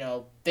garbage.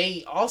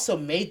 They also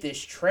made this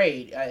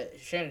trade.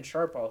 Shannon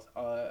Sharp,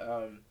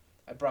 I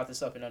brought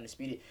this up in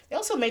Undisputed. They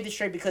also made this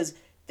trade because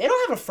they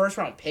don't have a first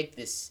round pick.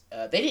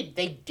 They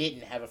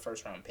didn't have a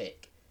first round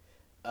pick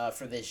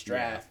for this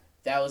draft. Yeah.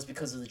 That was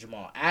because of the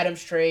Jamal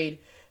Adams trade,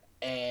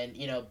 and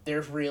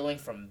they're reeling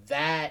from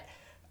that.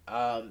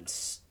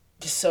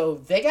 So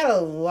they got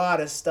a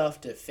lot of stuff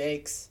to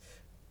fix.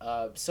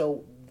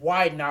 So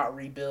why not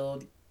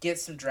rebuild? Get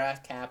some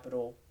draft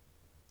capital.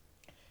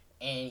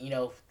 And,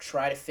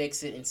 try to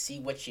fix it and see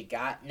what you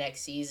got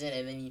next season.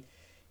 And then,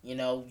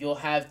 you'll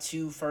have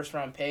 2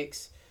 first-round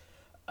picks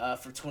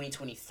for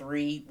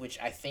 2023, which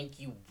I think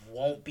you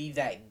won't be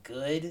that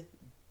good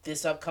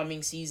this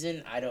upcoming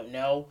season. I don't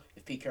know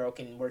if Pete Carroll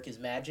can work his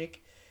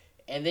magic.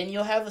 And then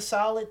you'll have a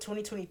solid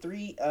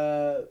 2023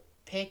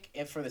 pick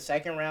and for the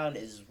second round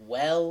as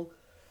well.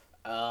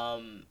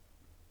 And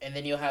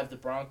then you'll have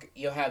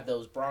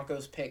those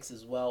Broncos picks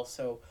as well.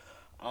 So,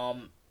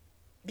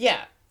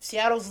 yeah.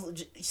 Seattle's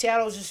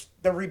just,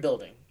 they're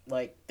rebuilding.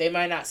 They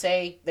might not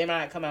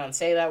come out and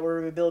say that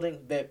we're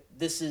rebuilding, but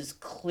this is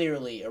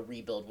clearly a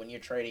rebuild when you're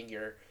trading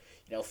your,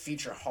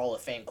 future Hall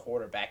of Fame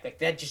quarterback.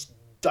 That just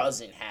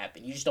doesn't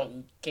happen. You just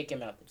don't kick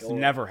him out the door. It's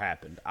never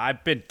happened.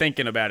 I've been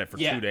thinking about it for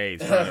 2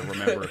 days trying to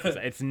remember.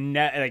 It's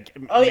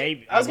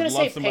maybe I would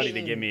love somebody Peyton,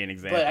 to give me an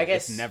example. But I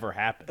guess it's never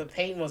happened. But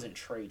Peyton wasn't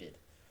traded.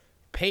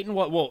 Peyton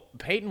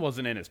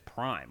wasn't in his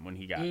prime when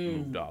he got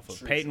moved off.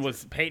 Peyton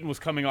was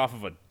coming off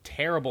of a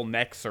terrible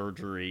neck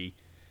surgery,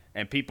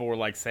 and people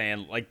were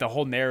saying the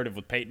whole narrative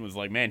with Peyton was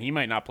man, he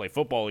might not play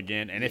football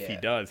again, and if he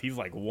does, he's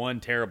one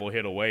terrible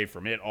hit away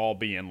from it all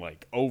being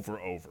over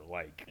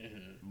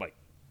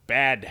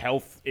bad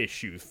health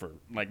issues for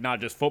not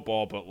just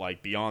football but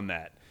beyond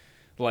that.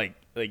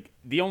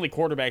 The only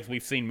quarterbacks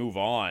we've seen move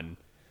on,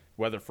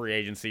 whether free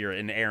agency or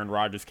in Aaron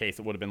Rodgers' case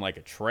it would have been a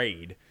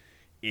trade,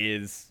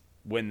 is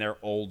when they're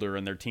older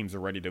and their teams are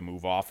ready to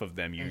move off of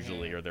them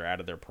usually, or they're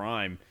out of their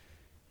prime.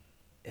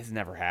 It's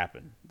never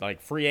happened.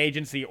 Free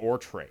agency or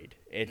trade.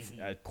 It's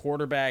a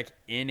quarterback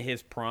in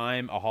his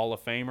prime, a Hall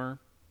of Famer.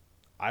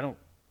 I don't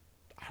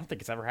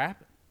think it's ever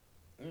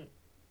happened.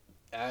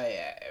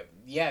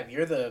 Yeah,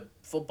 you're the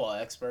football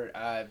expert.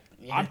 Yeah.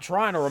 I'm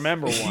trying to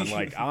remember one.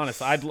 Like,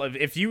 honest, I'd love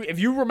if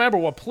you remember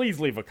one, please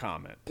leave a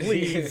comment.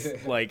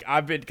 Please, like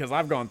because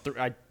I've gone through.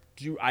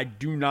 I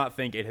do not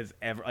think it has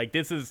ever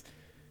this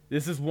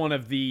is one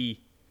of the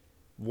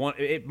one.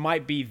 It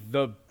might be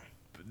the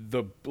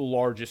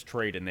largest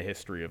trade in the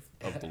history of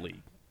the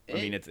league. I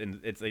mean,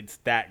 it's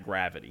that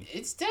gravity.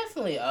 It's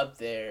definitely up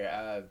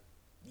there,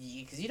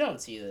 because you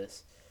don't see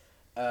this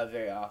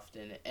very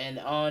often. And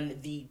on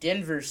the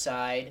Denver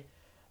side,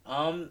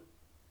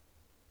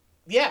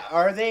 yeah,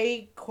 are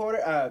they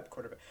quarterback?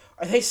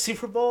 Are they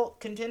Super Bowl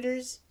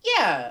contenders?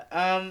 Yeah.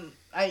 I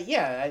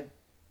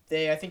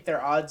think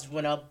their odds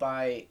went up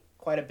by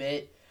quite a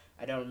bit.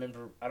 I don't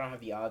remember. I don't have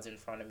the odds in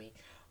front of me.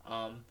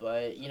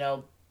 But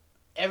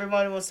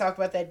everyone wants to talk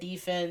about that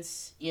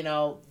defense.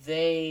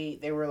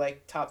 They were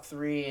like top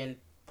 3 in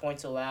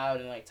points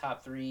allowed and like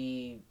top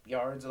 3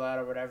 yards allowed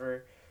or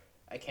whatever.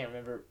 I can't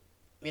remember.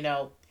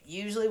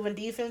 Usually when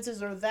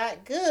defenses are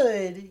that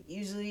good,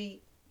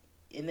 usually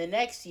in the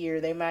next year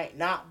they might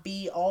not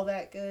be all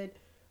that good,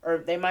 or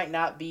they might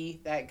not be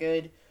that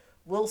good.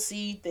 We'll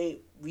see.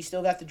 We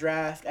still got the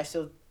draft.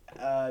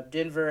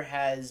 Denver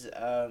has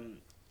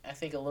I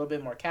think a little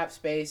bit more cap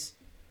space.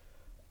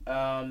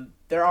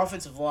 Their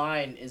offensive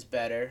line is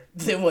better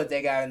than what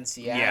they got in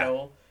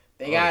Seattle.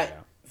 Yeah. They got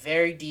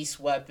very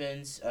decent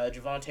weapons.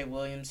 Javonte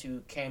Williams,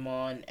 who came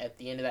on at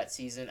the end of that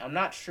season. I'm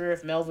not sure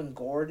if Melvin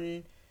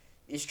Gordon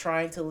is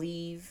trying to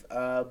leave,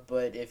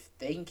 but if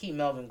they can keep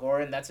Melvin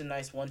Gordon, that's a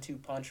nice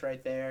 1-2 punch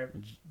right there.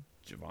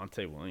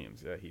 Javonte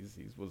Williams, yeah, he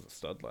was a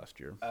stud last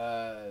year.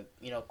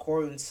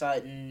 Cortland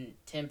Sutton,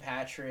 Tim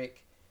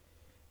Patrick,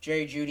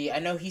 Jerry Jeudy. I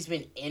know he's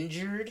been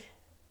injured.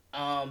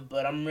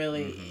 But I'm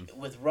really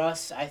with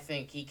Russ. I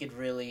think he could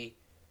really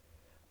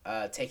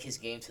take his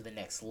game to the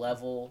next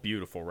level.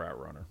 Beautiful route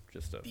runner,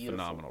 just a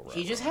phenomenal route.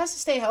 He just has to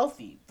stay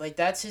healthy. Like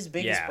that's his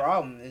biggest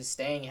problem is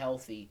staying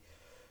healthy.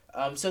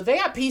 So they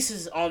got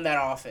pieces on that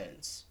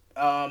offense.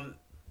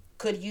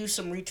 Could use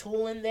some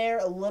retooling there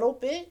a little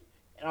bit,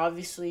 and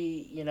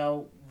obviously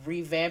not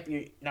revamp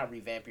your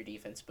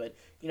defense, but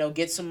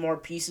get some more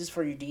pieces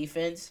for your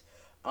defense.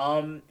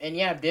 And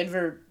yeah,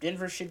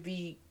 Denver should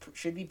be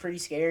pretty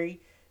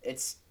scary.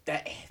 It's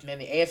that, man,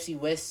 the AFC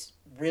West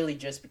really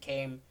just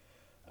became,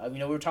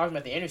 we were talking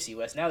about the NFC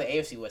West. Now the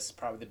AFC West is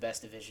probably the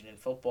best division in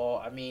football.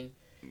 I mean,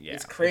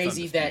 it's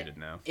crazy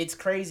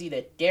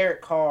that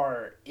Derek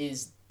Carr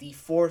is the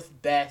 4th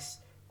best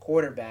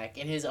quarterback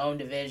in his own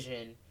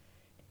division.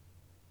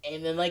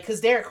 And then, because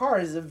Derek Carr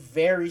is a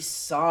very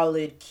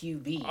solid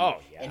QB. Oh,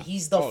 yeah. And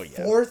he's the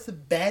 4th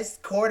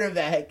best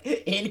quarterback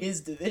in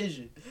his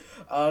division.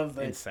 But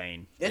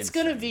insane. It's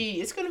gonna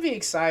be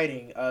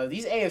exciting.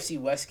 These AFC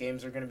West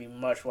games are gonna be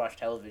much watched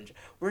television.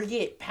 We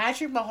get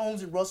Patrick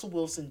Mahomes and Russell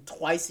Wilson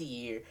twice a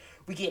year.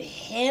 We get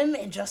him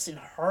and Justin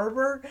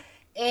Herbert,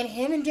 and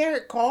him and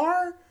Derek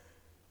Carr.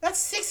 That's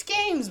 6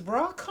 games,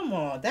 bro. Come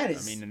on, that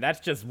is. I mean, and that's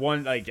just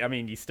one.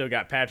 You still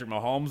got Patrick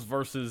Mahomes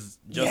versus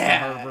Justin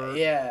Herbert.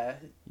 Yeah.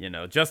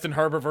 Justin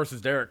Herbert versus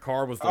Derek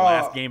Carr was the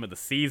last game of the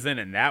season,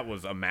 and that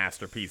was a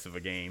masterpiece of a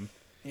game.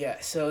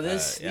 Yeah, so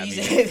these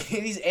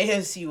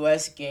AFC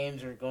West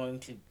games are going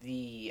to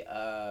be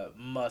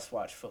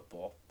must-watch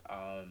football.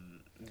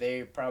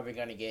 They're probably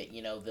going to get,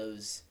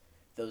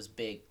 those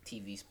big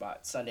TV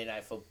spots, Sunday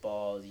Night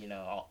Football,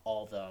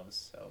 all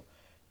those. So,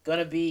 going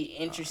to be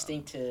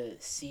interesting to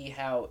see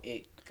how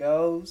it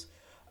goes.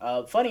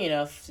 Funny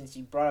enough, since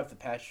you brought up the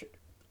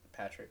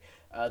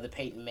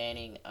Peyton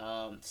Manning,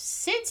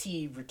 since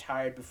he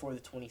retired before the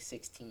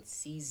 2016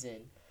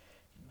 season,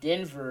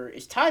 Denver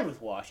is tied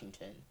with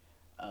Washington.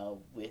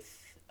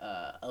 With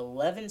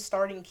 11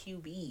 starting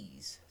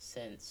QBs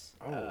since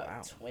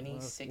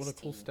 2016. What a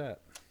cool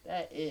stat.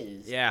 That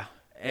is. Yeah,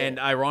 and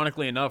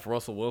ironically enough,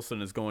 Russell Wilson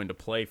is going to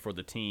play for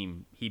the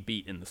team he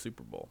beat in the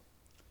Super Bowl.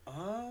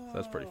 Oh, so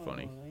that's pretty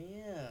funny.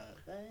 Yeah,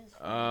 that is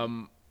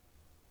funny.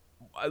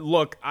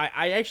 Look,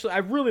 I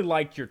really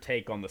liked your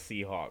take on the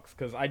Seahawks,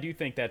 because I do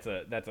think that's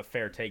a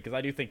fair take, because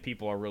I do think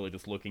people are really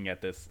just looking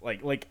at this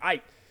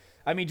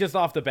I mean, just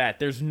off the bat,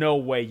 there's no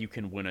way you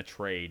can win a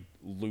trade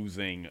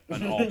losing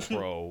an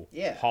All-Pro,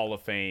 Hall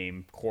of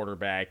Fame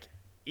quarterback.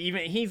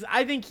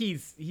 I think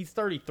he's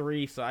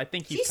 33, so I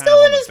think he's kind of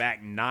on the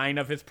back 9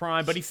 of his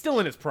prime, but he's still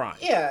in his prime.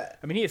 Yeah.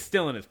 I mean, he is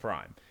still in his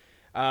prime.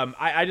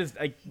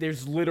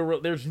 There's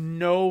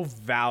no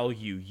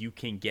value you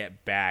can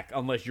get back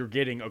unless you're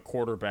getting a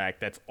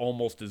quarterback that's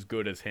almost as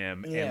good as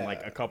him and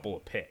a couple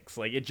of picks.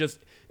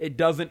 It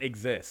doesn't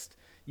exist.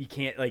 You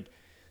can't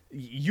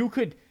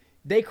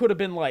they could have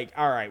been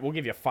all right, we'll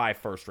give you 5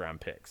 first-round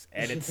picks.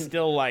 And it's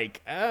still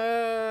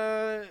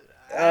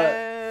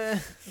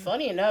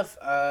funny enough,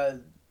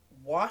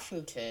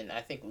 Washington,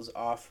 I think, was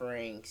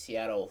offering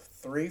Seattle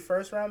 3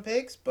 first-round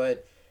picks,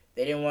 but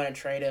they didn't want to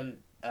trade him.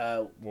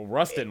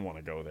 Russ didn't want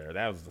to go there.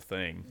 That was the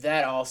thing.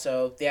 That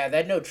also,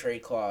 that no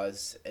trade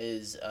clause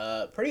is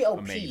pretty OP.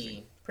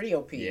 Amazing. Pretty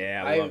OP.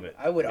 Yeah, I love it.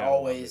 I would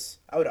always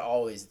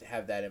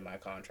have that in my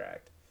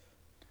contract.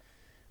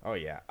 Oh,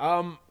 yeah.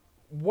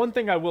 one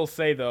thing I will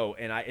say though,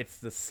 and it's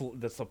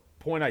the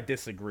point I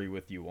disagree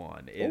with you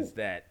on is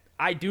that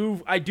I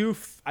do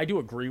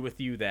agree with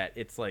you that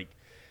it's like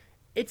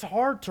it's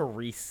hard to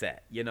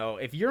reset. You know,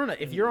 if you're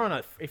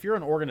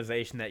an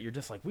organization that you're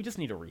just like, we just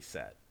need to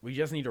reset. We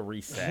just need to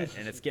reset,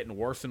 and it's getting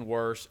worse and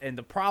worse. And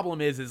the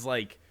problem is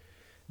like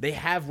they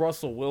have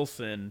Russell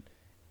Wilson,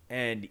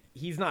 and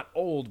he's not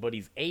old, but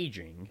he's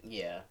aging.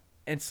 Yeah.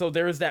 And so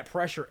there is that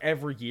pressure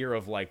every year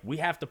of like, we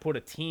have to put a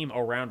team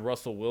around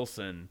Russell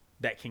Wilson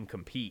that can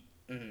compete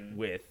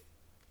with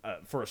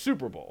for a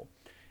Super Bowl.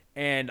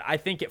 And I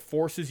think it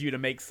forces you to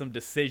make some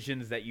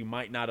decisions that you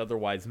might not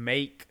otherwise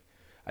make.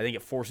 I think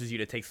it forces you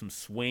to take some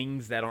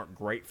swings that aren't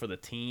great for the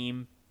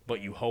team,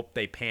 but you hope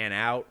they pan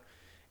out.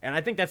 And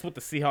I think that's what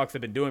the Seahawks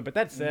have been doing. But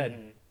that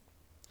said,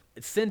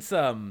 since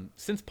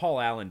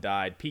Paul Allen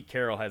died, Pete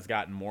Carroll has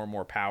gotten more and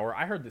more power.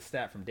 I heard the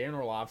stat from Dan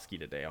Orlovsky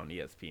today on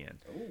ESPN,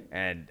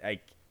 and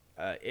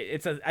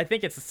I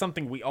think it's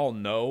something we all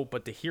know,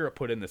 but to hear it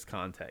put in this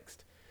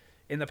context.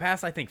 In the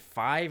past, I think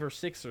 5 or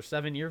 6 or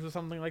 7 years or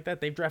something like that,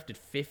 they've drafted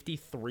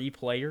 53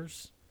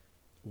 players.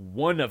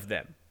 One of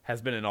them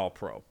has been an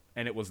All-Pro,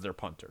 and it was their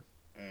punter.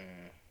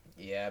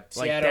 Yeah, Like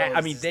Seattle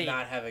that, does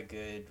not have a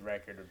good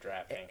record of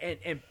drafting.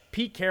 And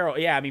Pete Carroll,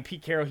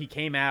 Pete Carroll, he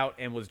came out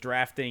and was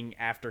drafting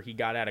after he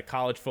got out of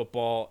college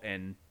football,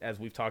 and as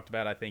we've talked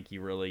about, I think he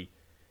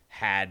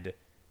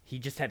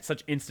just had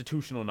such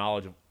institutional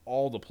knowledge of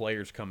all the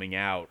players coming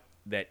out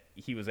that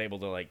he was able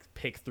to like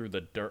pick through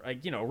the dirt.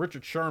 Like, you know,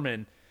 Richard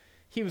Sherman,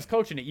 he was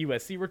coaching at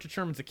USC. Richard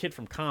Sherman's a kid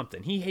from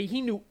Compton.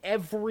 He knew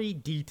every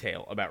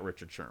detail about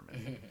Richard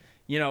Sherman.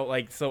 You know,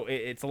 like, so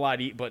it's a lot.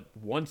 But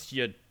once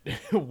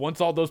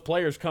all those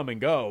players come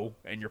and go,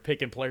 and you're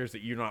picking players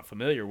that you're not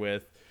familiar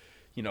with,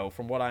 you know,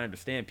 from what I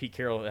understand, Pete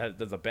Carroll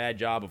does a bad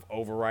job of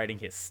overriding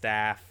his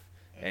staff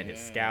and his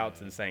scouts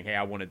and saying, hey,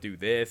 I want to do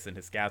this. And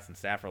his scouts and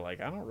staff are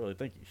like, I don't really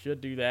think you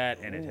should do that.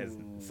 And it has.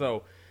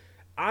 So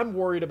I'm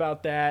worried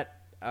about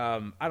that. I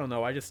don't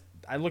know. I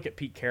look at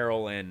Pete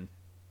Carroll and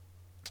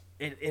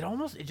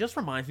it just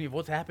reminds me of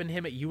what's happened to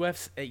him at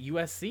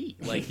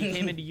USC. Like, he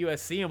came into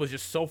USC and was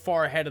just so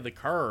far ahead of the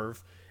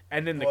curve,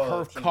 and then the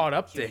curve caught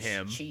up to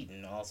him.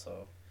 Cheating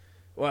also.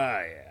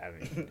 Well, yeah, I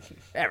mean,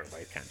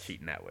 everybody's kind of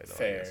cheating that way, though.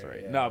 Fair, I guess,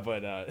 right? Yeah. No,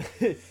 but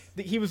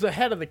he was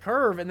ahead of the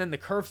curve, and then the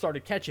curve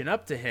started catching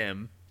up to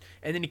him,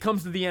 and then he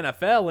comes to the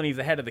NFL, and he's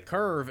ahead of the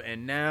curve,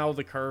 and now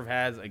the curve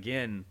has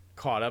again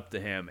caught up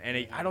to him,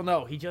 and I don't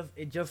know.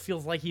 It just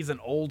feels like he's an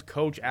old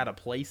coach out of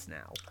place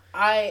now.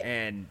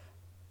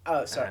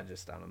 Oh, sorry. I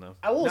don't know.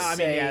 I will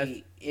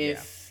say,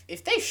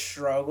 if they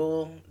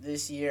struggle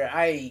this year,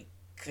 I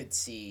could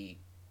see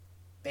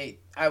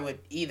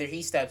either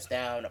he steps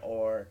down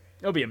or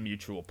it'll be a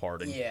mutual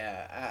parting.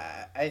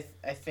 Yeah, I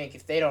think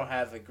if they don't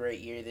have a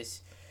great year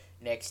this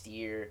next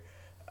year,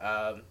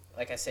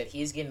 like I said,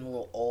 he's getting a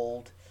little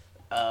old.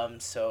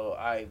 So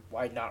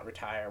why not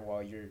retire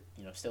while you're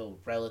still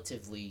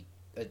relatively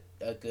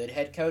a good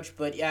head coach?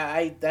 But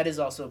yeah, that is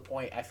also a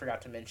point I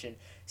forgot to mention.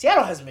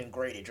 Seattle hasn't been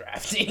great at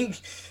drafting.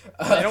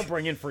 They don't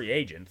bring in free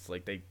agents.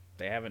 Like they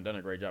haven't done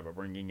a great job of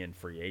bringing in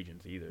free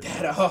agents either.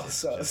 That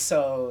also.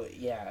 So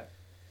yeah,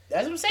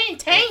 that's what I'm saying.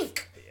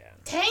 Tank.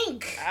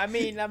 Tank. I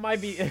mean, that might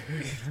be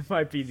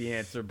the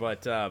answer,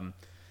 but I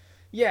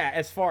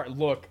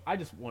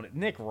just wanted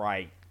Nick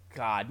Wright.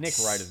 God, Nick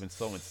Wright has been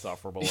so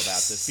insufferable about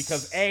this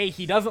because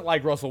he doesn't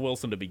like Russell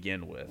Wilson to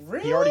begin with.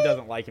 Really? He already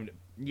doesn't like him.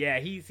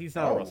 He's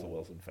not a Russell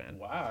Wilson fan.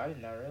 Wow, I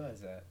did not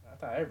realize that. I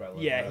thought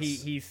everybody loved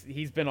Russ.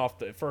 He's been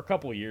off for a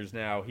couple of years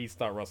now. He's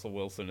thought Russell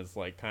Wilson is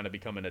like kind of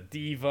becoming a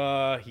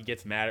diva. He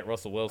gets mad at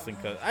Russell Wilson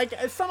because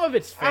some of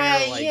it's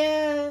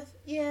fair.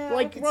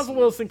 Like Russell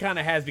Wilson kind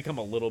of has become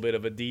a little bit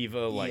of a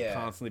diva,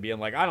 constantly being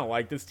like, I don't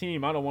like this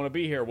team. I don't want to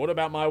be here. What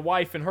about my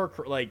wife and her?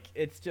 Like,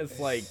 it's just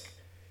like.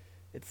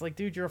 It's like,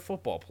 dude, you're a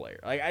football player.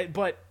 Some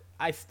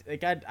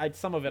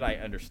of it I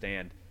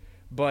understand,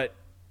 but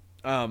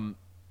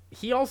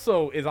he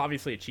also is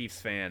obviously a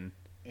Chiefs fan,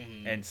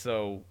 and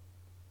so,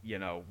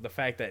 the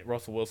fact that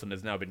Russell Wilson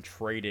has now been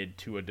traded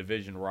to a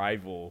division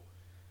rival,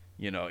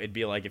 it'd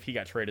be like if he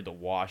got traded to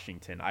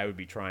Washington, I would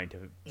be trying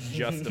to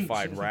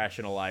justify and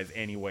rationalize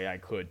any way I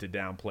could to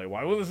downplay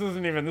why. Well, this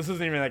isn't even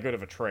that good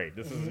of a trade.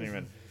 This isn't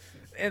even,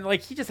 and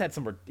like he just had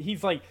some.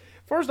 He's like.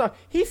 First off,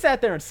 he sat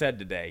there and said,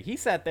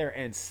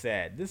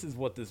 this is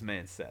what this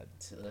man said.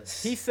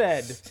 He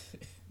said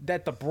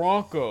that the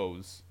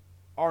Broncos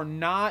are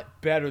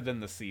not better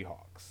than the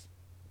Seahawks.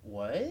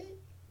 What?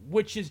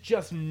 Which is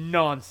just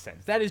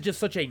nonsense. That is just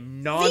such a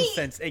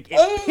nonsense.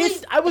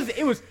 I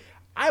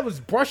was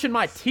brushing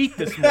my teeth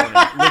this morning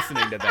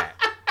listening to that.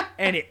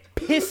 And it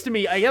pissed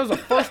me. That was the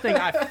first thing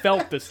I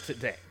felt this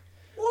today.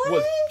 What?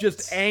 Was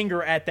just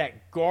anger at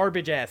that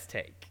garbage ass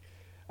take.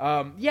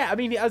 I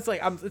mean,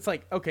 it's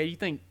like, okay, you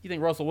think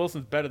Russell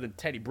Wilson's better than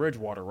Teddy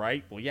Bridgewater,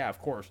 right? Well, yeah, of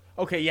course.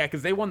 Okay, yeah,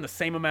 because they won the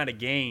same amount of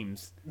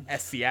games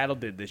as Seattle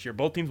did this year.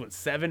 Both teams went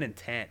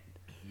 7-10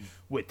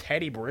 with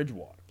Teddy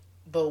Bridgewater.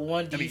 But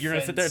one defense... I mean, you're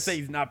gonna sit there and say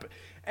he's not,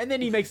 and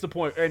then he makes the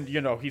point, and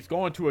he's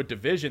going to a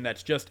division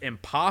that's just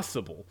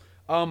impossible.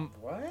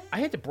 What? I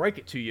hate to break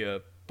it to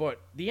you,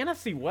 but the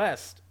NFC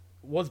West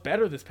was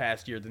better this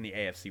past year than the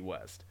AFC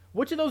West.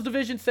 Which of those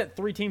divisions sent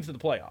 3 teams to the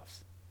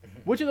playoffs?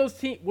 Which of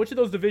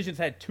those divisions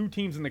had 2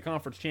 teams in the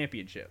conference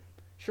championship?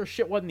 Sure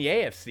shit wasn't the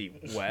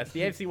AFC West.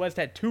 The AFC West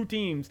had 2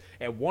 teams,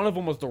 and one of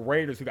them was the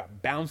Raiders, who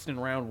got bounced in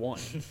round 1.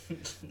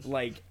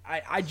 Like,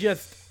 I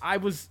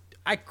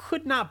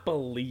could not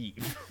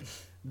believe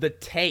the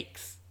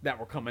takes that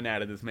were coming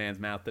out of this man's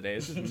mouth today.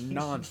 This is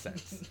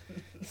nonsense.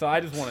 So I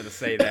just wanted to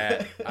say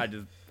that.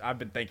 I've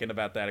been thinking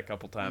about that a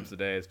couple times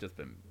today. It's just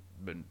been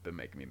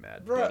making me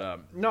mad. Bruh.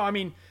 But no, I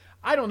mean,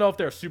 I don't know if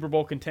they're a Super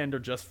Bowl contender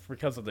just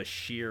because of the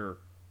sheer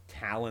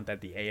talent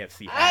that the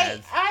AFC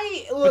has.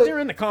 Look, but they're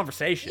in the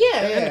conversation.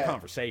 Yeah, they're in the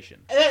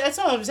conversation. That's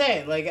all I'm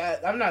saying. Like,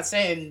 I'm not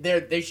saying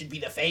they should be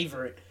the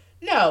favorite.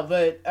 No,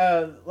 but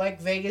like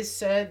Vegas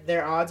said,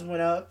 their odds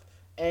went up,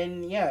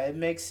 and yeah, it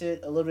makes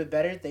it a little bit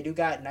better. They do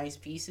got nice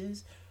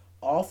pieces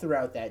all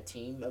throughout that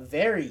team. A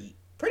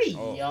pretty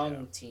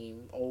young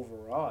team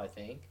overall, I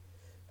think.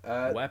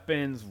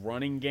 Weapons,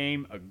 running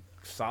game, a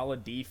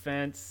solid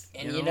defense.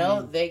 And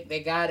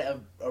they got a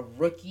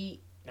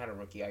rookie. Not a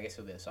rookie, I guess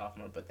he'll be a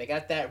sophomore, but they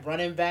got that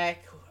running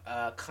back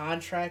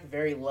contract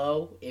very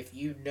low. If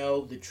you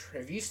know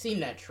if you've seen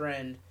that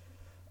trend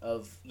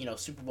of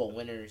Super Bowl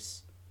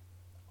winners,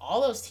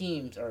 all those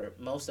teams, or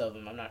most of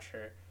them, I'm not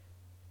sure,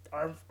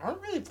 aren't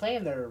really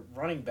playing their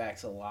running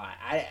backs a lot.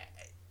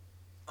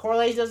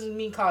 Correlation doesn't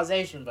mean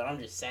causation, but I'm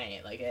just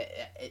saying, like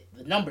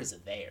the numbers are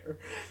there.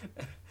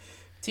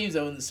 Teams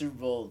that win the Super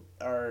Bowl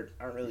aren't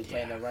really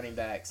playing their running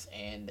backs,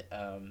 and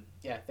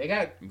they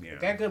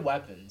got good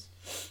weapons.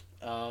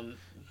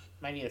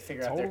 Might need to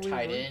figure out their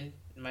tight end.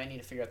 Might need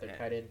to figure out their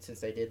tight end since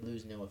they did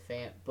lose Noah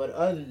Fant. But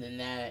other than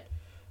that,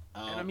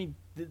 and I mean,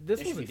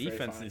 this was a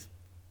defense.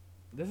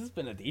 This has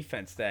been a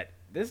defense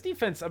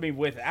I mean,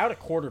 without a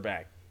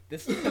quarterback,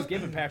 this has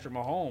given Patrick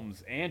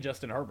Mahomes and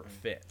Justin Herbert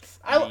fits.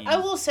 I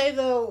will say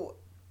though,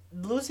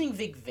 losing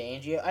Vic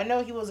Fangio, I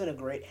know he wasn't a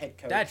great head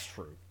coach. That's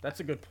true. That's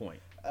a good point.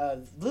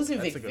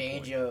 Losing Vic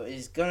Fangio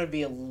is going to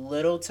be a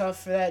little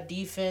tough for that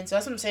defense.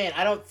 That's what I'm saying.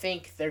 I don't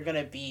think they're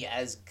going to be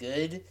as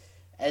good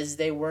as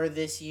they were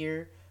this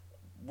year.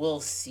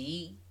 We'll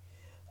see.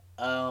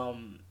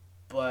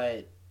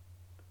 But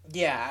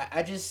yeah,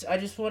 I just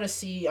want to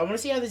see. I want to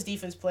see how this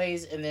defense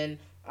plays, and then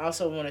I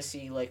also want to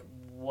see like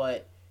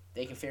what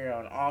they can figure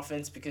out on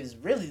offense, because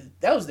really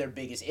that was their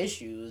biggest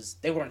issue. Is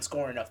they weren't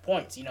scoring enough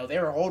points. They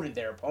were holding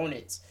their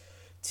opponents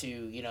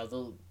to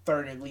the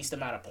third least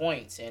amount of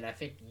points, and I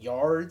think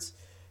yards,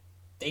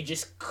 they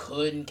just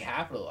couldn't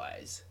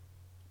capitalize.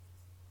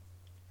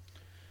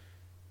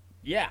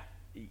 Yeah.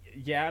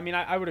 I mean,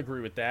 I would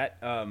agree with that.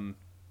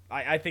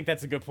 I think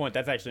that's a good point.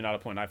 That's actually not a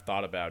point I've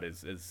thought about.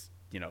 Is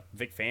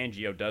Vic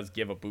Fangio does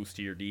give a boost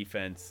to your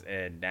defense,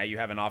 and now you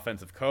have an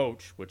offensive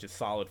coach, which is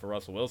solid for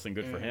Russell Wilson.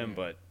 Good for him,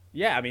 but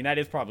yeah, I mean that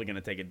is probably going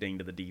to take a ding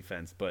to the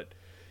defense, but.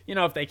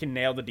 If they can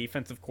nail the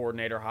defensive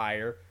coordinator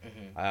hire,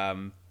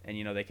 and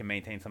they can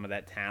maintain some of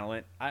that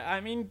talent.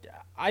 I'm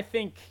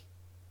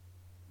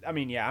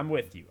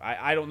with you.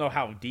 I don't know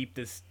how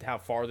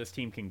far this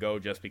team can go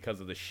just because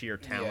of the sheer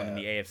talent in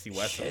the AFC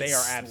West, but they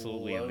are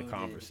absolutely in the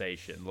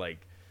conversation.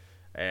 Like,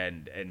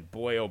 and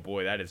boy, oh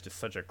boy, that is just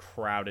such a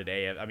crowded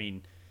AFC. I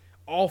mean,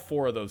 all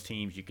 4 of those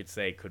teams you could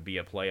say could be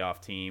a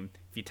playoff team.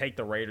 If you take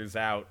the Raiders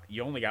out,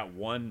 you only got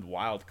 1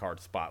 wild card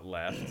spot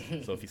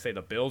left. So if you say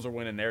the Bills are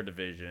winning their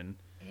division.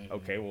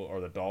 Okay, well,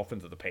 are the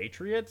Dolphins or the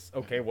Patriots?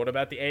 Okay, what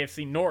about the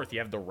AFC North? You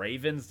have the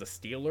Ravens, the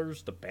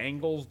Steelers, the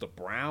Bengals, the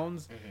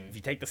Browns. If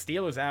you take the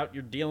Steelers out,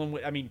 you're dealing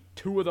with,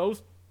 2 of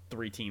those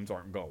 3 teams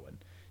aren't going.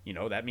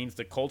 That means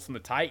the Colts and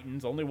the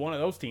Titans, only one of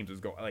those teams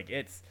is going. Like,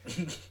 that's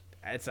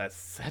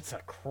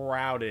a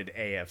crowded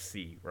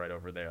AFC right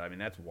over there. I mean,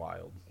 that's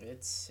wild.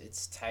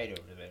 It's tight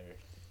over there,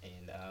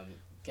 and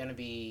gonna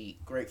be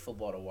great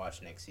football to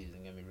watch next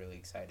season. Gonna be really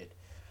excited.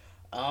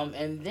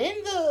 And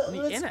then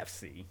the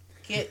NFC.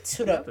 Get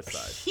to the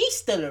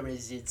piece de la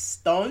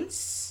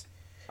resistance.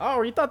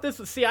 Oh, you thought this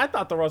was? See, I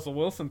thought the Russell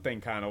Wilson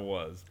thing kind of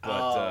was,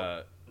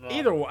 but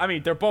either way, I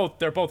mean, they're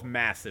both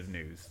massive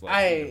news.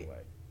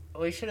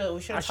 We should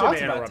have talked about it. I shouldn't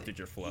have interrupted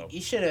your flow.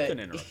 You should have.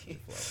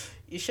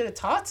 You should have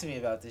talked to me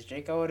about this,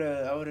 Jake. I would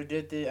have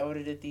did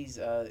these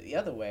the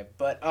other way.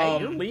 But hey,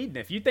 you're leading.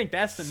 If you think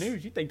that's the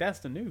news, you think that's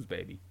the news,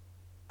 baby.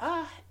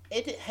 I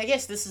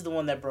guess this is the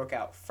one that broke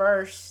out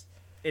first.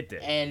 It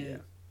did,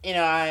 and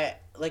I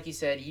like you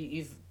said,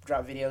 you've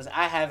dropped videos.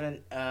 I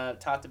haven't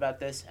talked about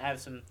this. I have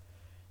some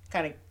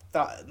kind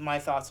of my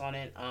thoughts on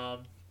it.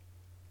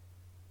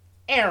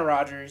 Aaron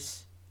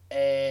Rodgers,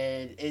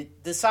 and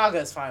the saga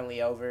is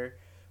finally over,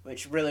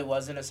 which really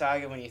wasn't a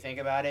saga when you think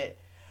about it.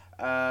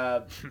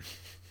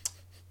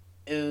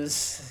 It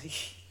was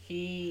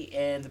he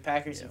and the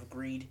Packers have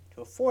agreed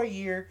to a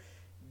 4-year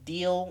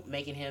deal,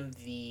 making him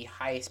the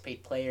highest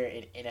paid player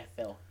in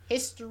NFL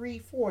history.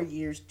 4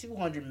 years,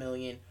 $200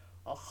 million,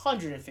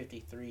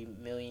 $153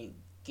 million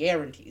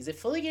guaranteed. Is it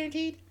fully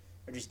guaranteed?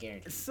 or just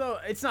guaranteed? So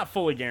it's not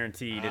fully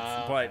guaranteed.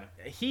 But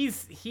Okay.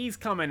 he's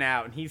coming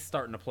out and he's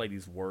starting to play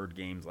these word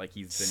games like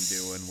he's been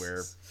doing,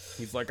 where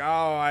he's like,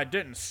 "Oh, I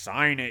didn't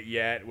sign it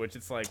yet," which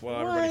it's like,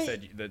 well, everybody What?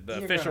 said the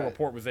You're official gonna-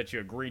 report was that you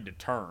agreed to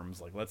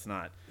terms. Like, let's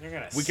not. You're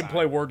gonna We can sign.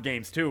 play word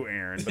games too,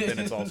 Aaron. But then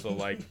it's also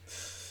like,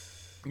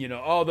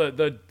 oh,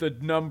 the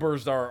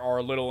numbers are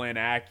a little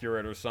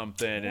inaccurate or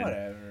something. And,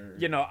 Whatever.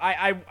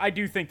 I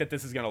do think that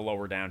this is going to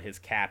lower down his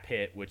cap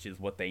hit, which is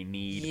what they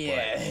need.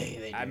 Yeah, But,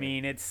 they do. I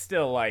mean, it's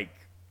still like,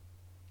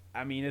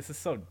 this is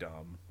so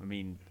dumb.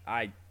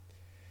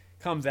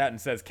 Comes out and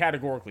says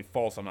categorically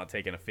false. I'm not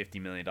taking a $50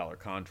 million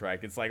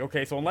contract. It's like,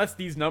 okay, so unless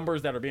these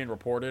numbers that are being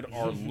reported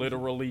are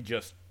literally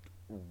just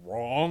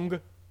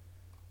wrong,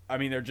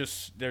 they're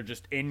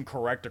just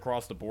incorrect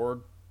across the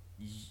board.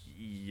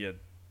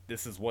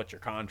 This is what your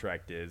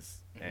contract is,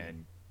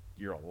 and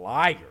you're a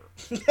liar.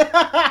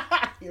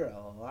 You're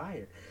a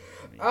liar.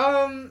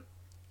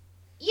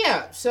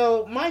 Yeah.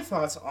 So my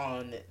thoughts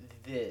on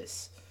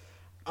this.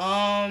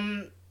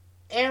 Aaron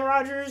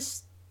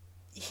Rodgers,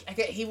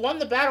 he won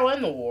the battle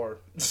and the war.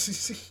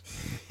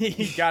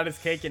 He got his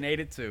cake and ate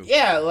it too.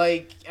 Yeah,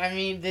 I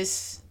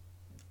guess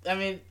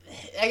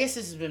this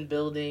has been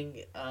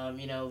building.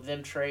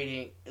 Them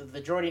trading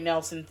the Jordy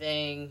Nelson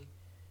thing,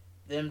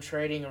 them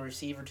trading a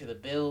receiver to the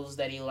Bills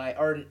that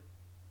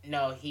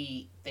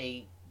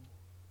they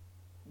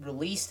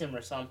released him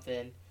or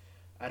something.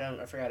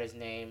 I forgot his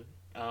name.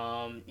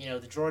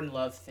 The Jordan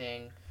Love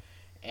thing,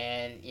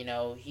 and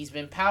he's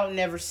been pouting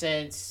ever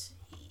since.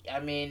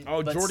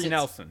 Jordy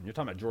Nelson. You're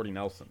talking about Jordy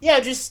Nelson.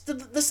 Yeah, just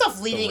the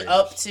stuff leading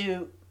up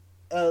to,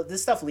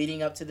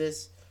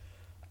 this.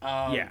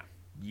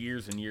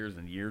 Years and years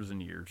and years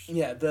and years.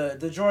 Yeah,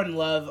 the Jordan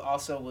Love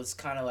also was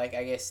kind of like,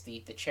 I guess,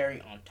 the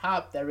cherry on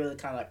top that really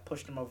kind of like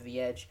pushed him over the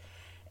edge.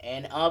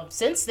 And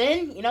since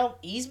then,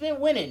 he's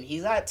been winning.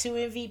 He's got 2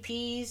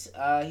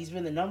 MVPs. He's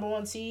been the number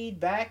 1 seed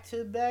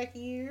back-to-back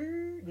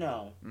year.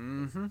 No.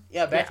 Mm-hmm.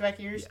 Yeah, back-to-back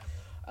years.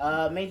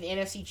 Yeah. Made the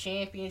NFC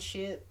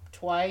Championship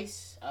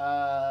twice.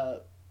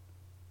 One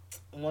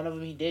of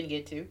them he didn't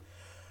get to.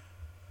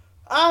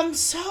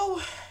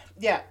 So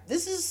yeah,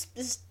 this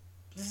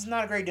is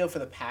not a great deal for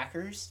the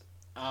Packers.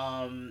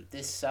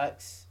 This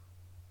sucks.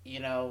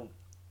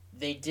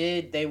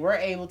 They were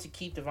able to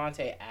keep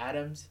Devontae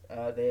Adams.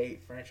 They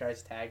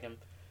franchise tagged him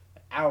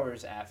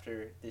hours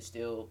after this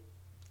deal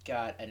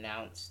got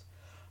announced.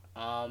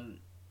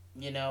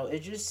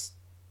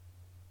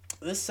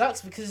 This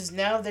sucks because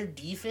now their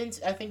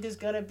defense, I think, is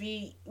gonna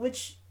be,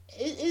 which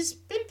is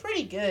been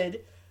pretty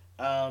good.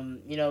 I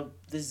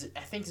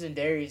think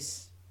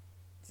Za'Darius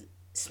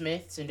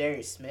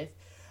Smith.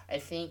 I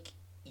think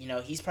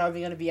he's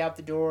probably gonna be out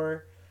the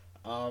door.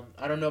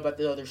 I don't know about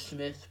the other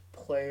Smith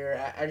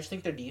player. I just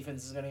think their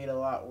defense is gonna get a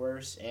lot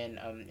worse. And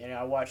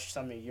I watched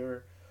some of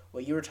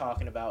what you were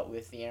talking about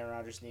with the Aaron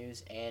Rodgers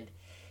news, and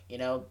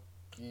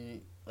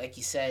like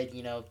you said,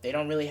 they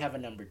don't really have a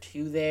number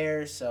 2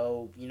 there.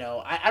 So,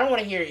 I don't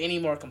want to hear any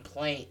more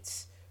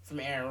complaints from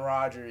Aaron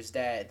Rodgers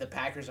that the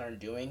Packers aren't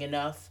doing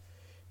enough,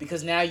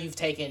 because now you've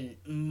taken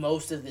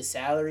most of the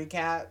salary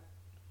cap.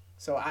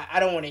 So I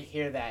don't want to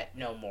hear that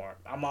no more.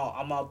 I'm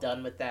all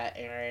done with that,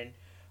 Aaron.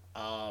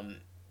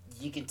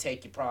 You can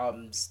take your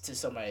problems to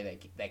somebody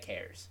that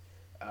cares,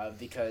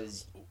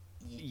 because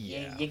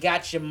you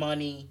got your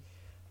money.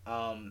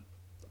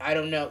 I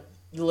don't know.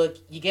 Look,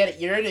 you get it.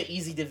 You're in an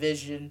easy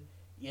division.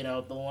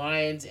 The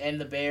Lions and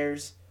the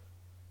Bears.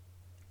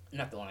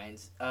 Not the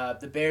Lions.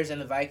 The Bears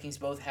and the Vikings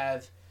both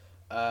have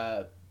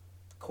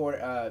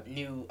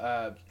new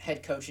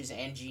head coaches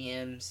and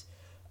GMs.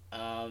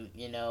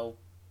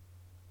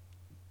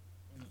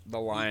 The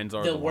Lions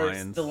are the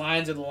Lions. The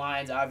Lions are the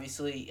Lions.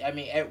 Obviously,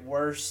 at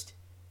worst,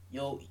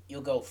 you'll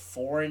go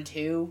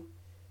 4-2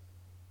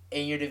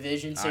 in your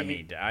division. So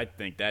I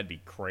think that'd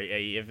be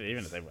crazy.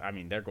 Even if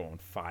they're going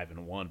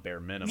 5-1 bare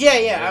minimum. Yeah.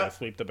 They're gonna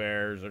sweep the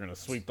Bears. They're gonna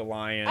sweep the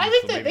Lions. I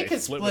think so they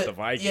could split with the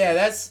Vikings. Yeah,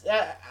 that's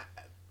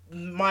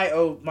my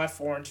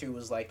 4-2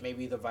 was like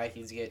maybe the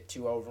Vikings get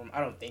 2 over them.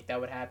 I don't think that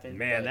would happen.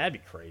 Man, that'd be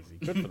crazy.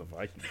 Good for the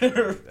Vikings.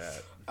 Like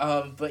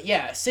that. But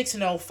yeah, 6-0,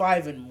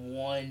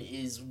 5-1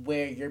 is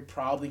where you're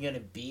probably gonna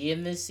be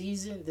in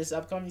this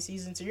upcoming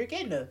season. So you're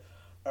getting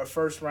a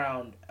first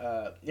round.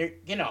 You're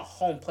getting a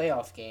home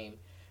playoff game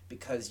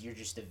because your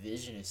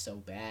division is so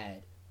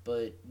bad.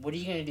 But what are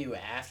you gonna do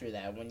after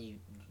that when you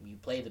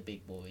play the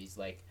big boys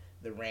like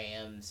the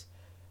Rams?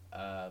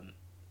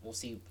 We'll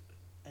see.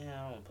 I don't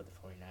want to put the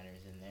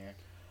 49ers in there.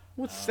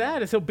 What's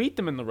sad is he'll beat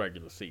them in the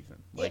regular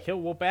season. Like,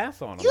 he'll whoop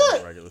ass on them in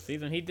the regular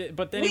season.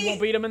 But then he won't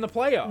beat them in the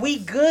playoffs. We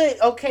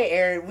good. Okay,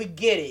 Aaron, we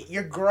get it.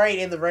 You're great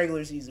in the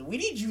regular season. We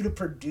need you to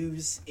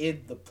produce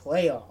in the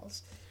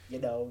playoffs. I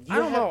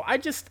don't know.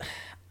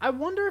 I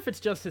wonder if it's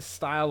just his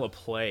style of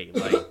play.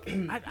 Like,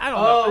 I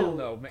don't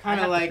know.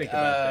 Kind of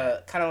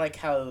like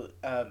how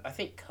I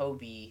think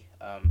Kobe,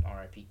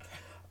 R.I.P.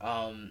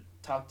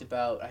 Talked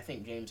about, I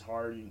think, James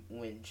Harden,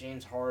 when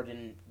James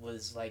Harden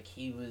was like,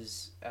 he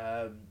was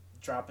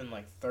dropping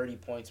like 30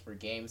 points per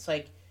game. It's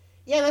like,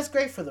 yeah, that's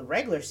great for the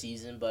regular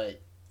season,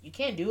 but you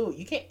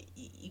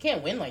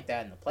can't win like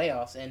that in the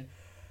playoffs. And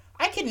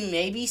I can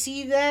maybe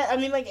see that. I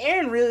mean, like,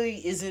 Aaron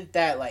really isn't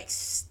that, like,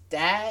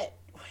 stat.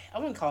 I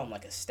wouldn't call him,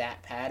 like, a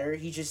stat patter.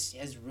 He just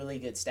has really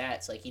good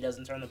stats. Like, he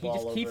doesn't turn the ball over.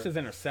 He just keeps his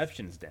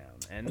interceptions down,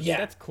 and Yeah.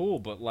 that's cool.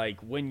 But, like,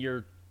 when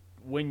you're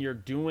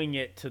doing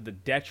it to the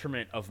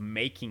detriment of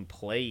making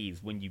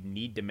plays when you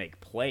need to make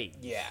plays.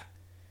 Yeah.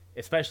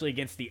 Especially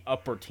against the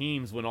upper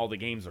teams when all the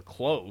games are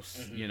close,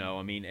 Mm-hmm. you know.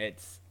 I mean,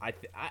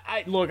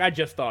 look. I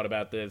just thought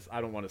about this. I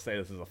don't want to say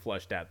this is a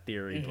fleshed out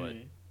theory, but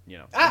you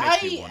know,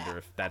 it makes me wonder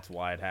if that's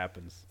why it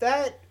happens.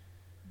 That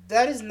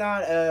is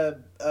not I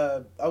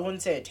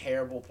wouldn't say a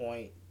terrible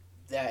point.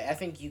 That I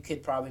think you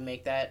could probably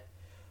make that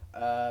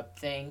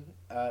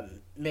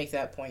make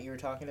that point you were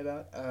talking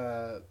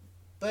about.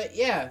 But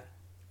yeah,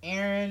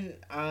 Aaron,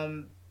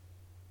 I'm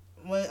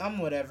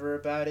whatever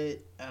about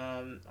it.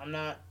 I'm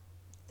not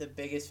the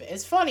biggest fan.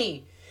 It's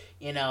funny,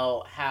 you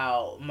know,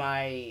 how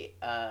my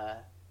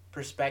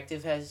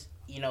perspective has,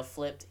 you know,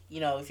 flipped.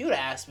 You know, if you would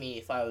have asked me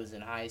if I was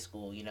in high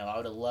school, you know, I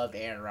would have loved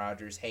Aaron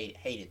Rodgers,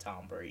 hated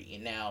Tom Brady.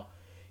 And now,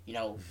 you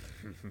know,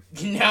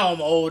 now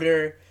I'm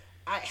older.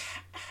 I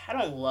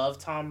don't love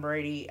Tom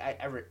Brady.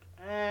 I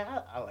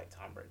like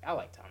Tom Brady. I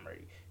like Tom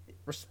Brady.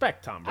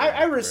 Respect Tom Brady.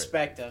 I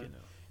respect him. You know.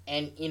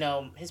 And, you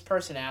know, his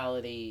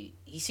personality,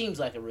 he seems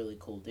like a really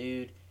cool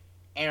dude.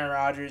 Aaron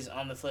Rodgers,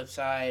 on the flip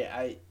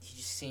side, he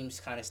just seems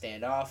kind of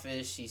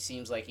standoffish. He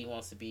seems like he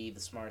wants to be the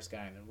smartest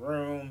guy in the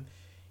room.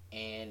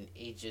 And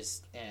he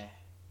just,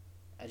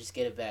 I just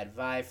get a bad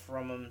vibe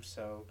from him.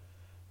 So,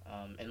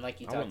 and like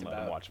you talked wouldn't about.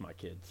 let him watch my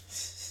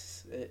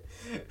kids.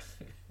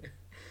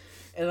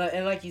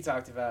 and like you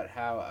talked about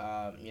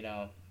how, you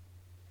know,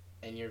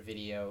 in your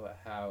video,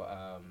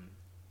 how,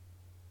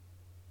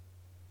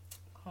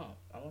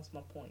 I lost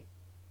my point.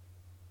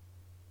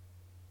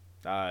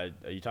 Are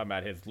you talking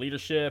about his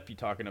leadership? You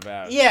talking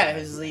about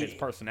his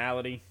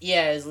personality?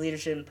 Yeah, his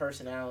leadership and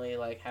personality,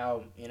 like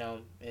how, you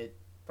know, it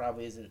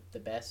probably isn't the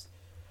best.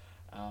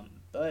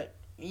 But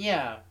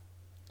yeah.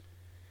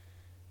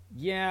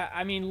 Yeah,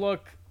 I mean,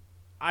 look,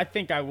 I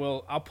think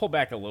I'll pull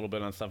back a little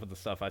bit on some of the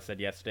stuff I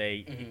said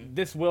yesterday. Mm-hmm.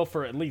 This will,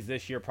 for at least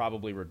this year,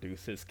 probably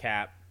reduce his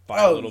cap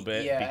by a little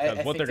bit, yeah,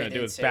 because what they're going to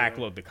do is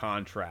backload the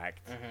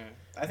contract.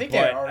 Mm-hmm. I think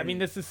But, they already I mean,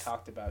 this is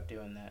talked about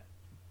doing that.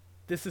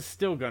 This is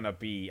still going to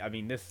be, I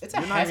mean, It's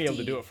you're not going to be able to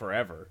hefty- do it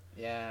forever.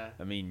 Yeah.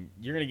 I mean,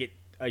 you're going to get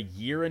a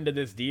year into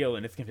this deal,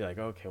 and it's going to be like,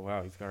 okay,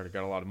 wow, he's already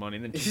got a lot of money.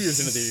 And then 2 years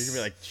into the deal, you're going to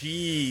be like,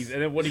 geez.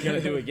 And then what are you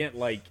going to do again?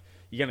 Like,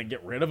 you're going to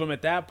get rid of him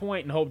at that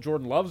point and hope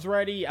Jordan Love's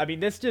ready? I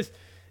mean,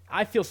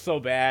 I feel so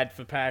bad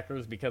for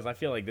Packers because I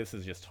feel like this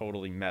has just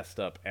totally messed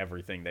up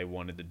everything they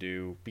wanted to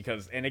do.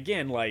 Because, and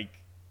again,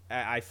 like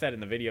I said in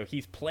the video,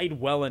 he's played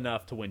well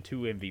enough to win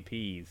 2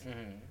 MVPs,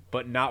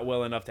 but not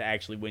well enough to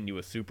actually win you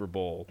a Super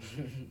Bowl.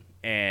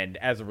 And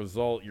as a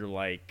result, you're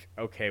like,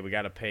 okay, we're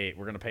going to pay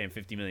him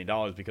 $50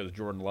 million because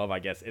Jordan Love, I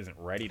guess, isn't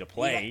ready to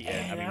play. Yeah,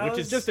 and, which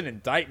is just an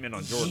indictment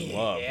on Jordan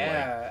Love.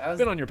 Like,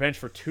 been on your bench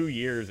for 2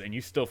 years, and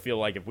you still feel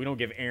like if we don't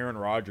give Aaron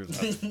Rodgers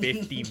a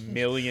 $50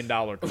 million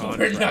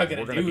contract,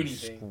 we're going to be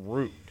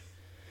screwed.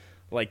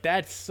 Like,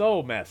 that's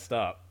so messed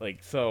up.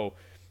 Like, so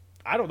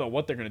I don't know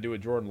what they're going to do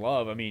with Jordan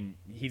Love. I mean,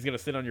 he's going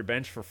to sit on your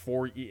bench for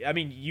 4 years. I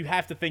mean, you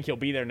have to think he'll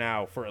be there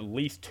now for at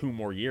least 2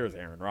 more years,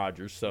 Aaron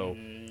Rodgers. So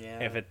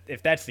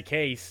if that's the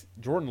case,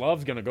 Jordan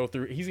Love's going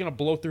to he's going to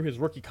blow through his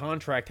rookie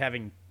contract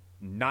having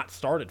not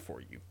started for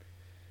you.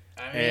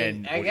 I mean,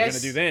 and I what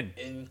guess are you going to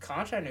do then? In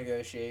contract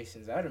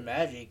negotiations, I'd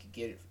imagine he could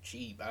get it for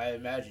cheap. I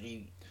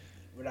imagine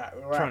we're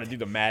trying to do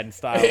the Madden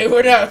style.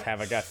 We're not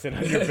have a guy sit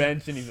on your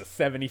bench and he's a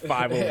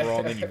 75 overall,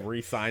 and then you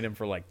re-sign him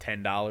for like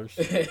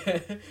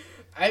 $10.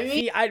 I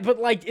mean, but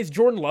like, is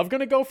Jordan Love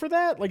gonna go for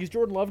that? Like, is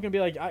Jordan Love gonna be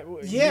like,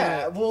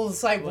 well,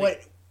 it's like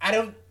what I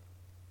don't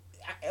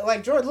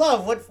like Jordan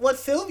Love. What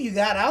film you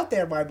got out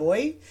there, my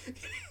boy?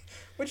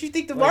 What you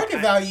think the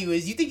market value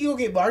is? You think you'll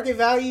get market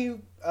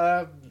value?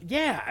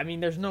 Yeah, I mean,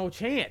 there's no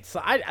chance.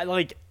 So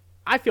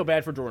I feel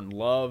bad for Jordan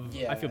Love.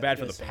 Yeah, I feel bad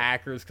for the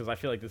Packers because I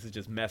feel like this has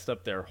just messed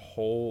up their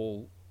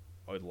whole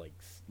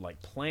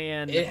like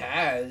plan. It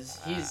has.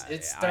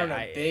 It's thrown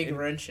a big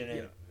wrench in it.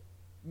 You know,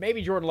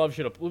 maybe Jordan Love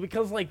should have,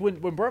 because like when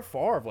Brett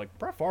Favre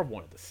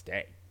wanted to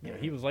stay. You know,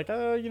 he was like,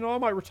 I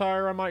might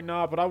retire, I might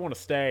not, but I want to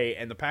stay.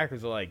 And the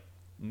Packers are like,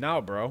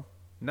 no, bro,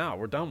 no,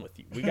 we're done with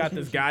you. We got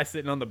this guy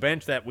sitting on the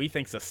bench that we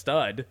think's a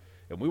stud,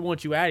 and we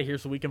want you out of here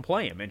so we can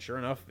play him. And sure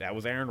enough, that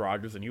was Aaron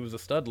Rodgers, and he was a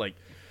stud. Like,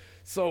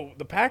 so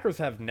the Packers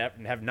have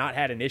not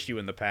had an issue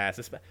in the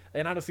past,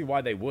 and I don't see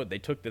why they would. They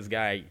took this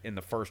guy in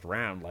the first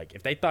round. Like,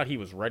 if they thought he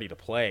was ready to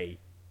play,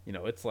 you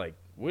know, it's like,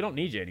 we don't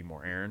need you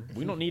anymore, Aaron.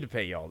 We don't need to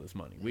pay you all this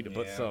money.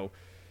 But so,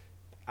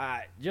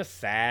 just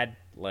sad.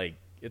 Like,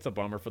 it's a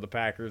bummer for the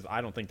Packers. I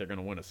don't think they're going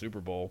to win a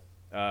Super Bowl.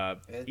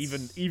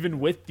 Even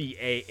with the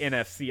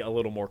NFC a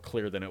little more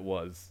clear than it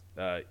was,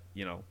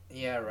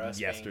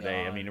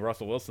 yesterday. I mean,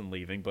 Russell Wilson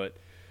leaving, but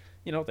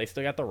you know, they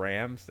still got the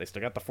Rams. They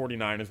still got the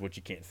 49ers, which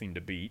you can't seem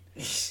to beat.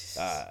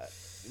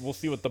 we'll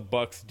see what the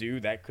Bucks do.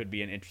 That could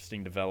be an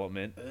interesting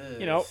development.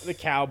 Ugh. The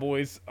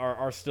Cowboys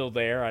are still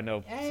there. I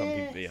know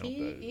some people.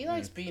 He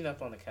likes beating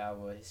up on the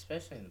Cowboys,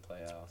 especially in the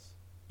playoffs.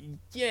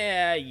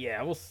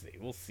 Yeah, we'll see.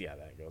 We'll see how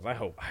that goes.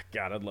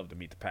 God, I'd love to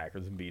meet the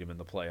Packers and beat them in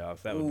the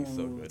playoffs. That would be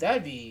so good.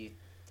 That'd be,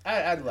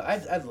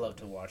 I'd love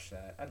to watch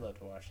that.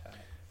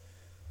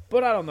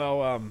 But I don't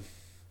know.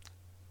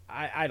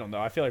 I don't know.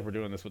 I feel like we're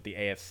doing this with the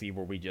AFC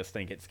where we just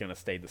think it's gonna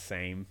stay the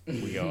same.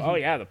 We go, oh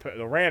yeah,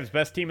 the Rams,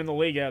 best team in the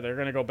league. Yeah, they're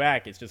gonna go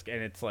back. It's just,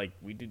 and it's like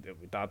we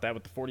thought that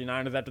with the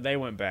 49ers after they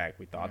went back.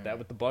 We thought that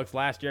with the Bucks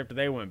last year after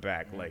they went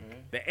back. Like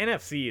the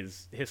NFC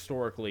is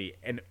historically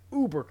an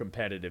uber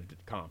competitive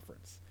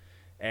conference,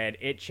 and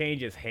it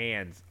changes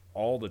hands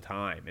all the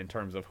time in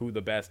terms of who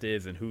the best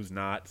is and who's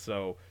not.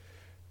 So,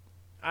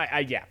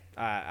 I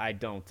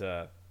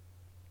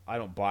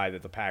don't buy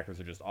that the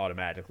Packers are just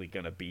automatically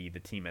going to be the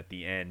team at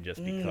the end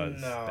just because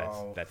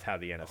that's how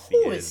the NFC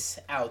Who is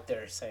out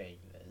there saying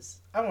this?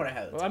 I want to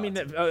have. Well,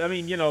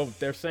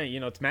 they're saying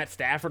it's Matt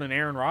Stafford and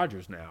Aaron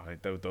Rodgers now.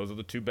 Those are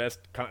the two best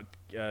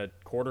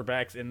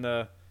quarterbacks in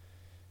the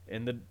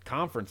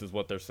conference, is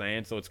what they're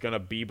saying. So it's going to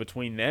be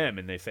between them,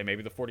 and they say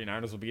maybe the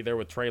 49ers will be there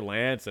with Trey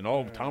Lance, and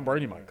Tom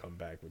Brady might come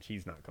back, which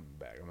he's not coming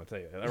back. I'm going to tell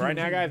you right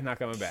now, guys, not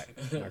coming back.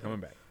 Not coming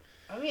back.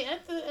 I mean,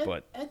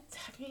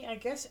 I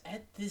guess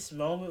at this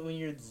moment when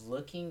you're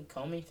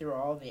combing through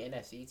all the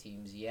NFC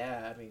teams,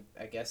 yeah. I mean,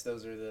 I guess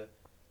those are the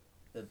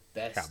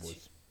best.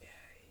 Cowboys.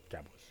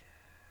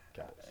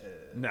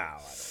 No, I don't know.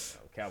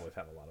 Cowboys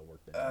have a lot of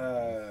work to do.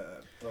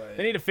 But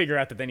they need to figure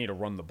out that they need to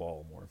run the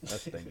ball more.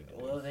 That's what they need to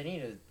do. Well, they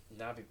need to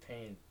not be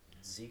paying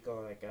Zeke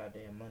all that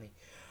goddamn money.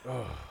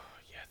 Oh,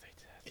 yeah, they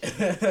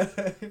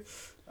did.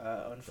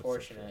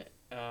 Unfortunate.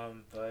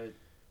 But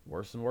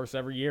worse and worse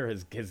every year.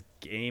 His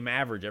game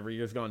average every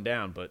year's gone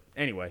down. But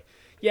anyway,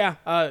 yeah,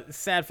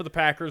 sad for the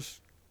Packers.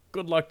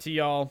 Good luck to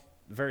y'all.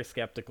 Very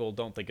skeptical.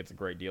 Don't think it's a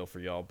great deal for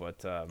y'all,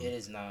 but it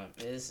is not.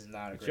 This is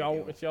not a great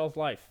deal. It's y'all's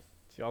life.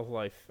 It's y'all's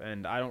life,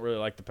 and I don't really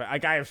like the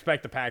Packers. I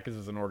respect the Packers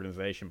as an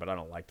organization, but I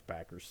don't like the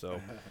Packers. So,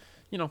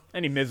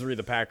 any misery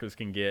the Packers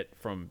can get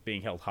from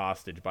being held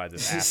hostage by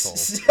this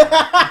asshole.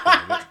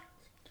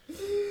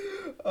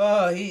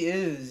 Oh, he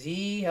is.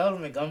 He held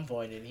him at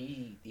gunpoint, and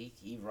he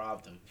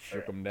robbed him.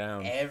 Shook him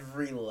down.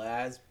 Every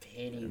last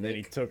penny. And then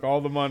he took all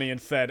the money and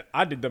said,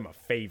 I did them a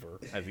favor,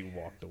 as he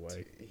walked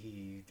away.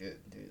 He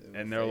didn't do them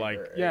And they're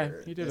like, yeah,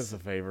 he did us a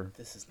favor.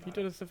 He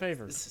did us a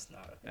favor. This is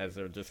not a favor. As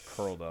they're just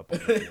curled up on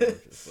the floor,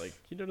 just like,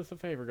 he did us a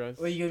favor, guys.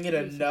 Well, you're gonna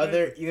get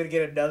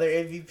another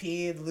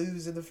MVP and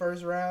lose in the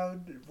first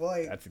round?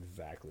 Like, that's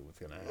exactly what's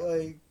gonna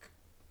happen.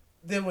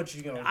 Then what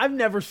you going? I've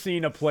never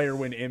seen a player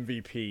win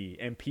MVP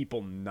and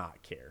people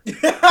not care to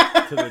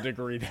the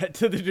degree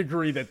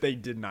that they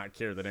did not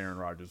care that Aaron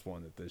Rodgers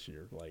won it this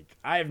year. Like,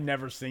 I have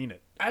never seen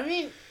it. I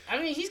mean,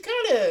 he's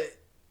kind of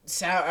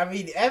sour. I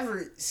mean,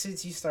 ever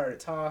since you started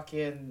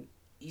talking,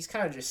 he's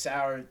kind of just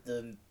soured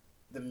the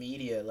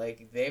media.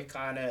 Like, they're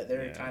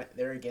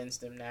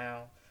against him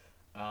now.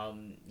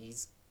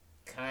 He's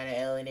kind of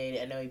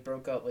alienated. I know he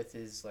broke up with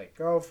his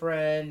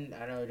girlfriend.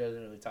 I know he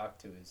doesn't really talk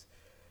to his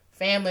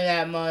family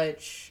that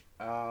much.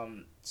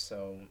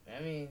 So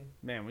I mean,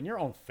 man, when your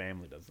own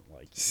family doesn't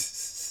like you,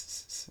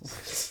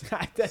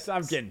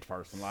 I'm getting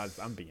personal.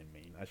 I'm being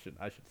mean. I should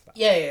stop.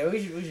 Yeah.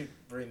 We should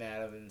bring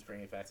that up and bring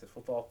it back to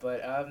football.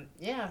 But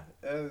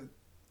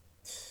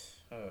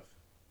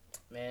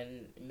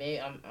man,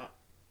 maybe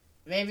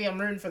I'm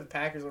rooting for the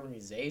Packers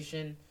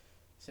organization,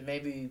 so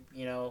maybe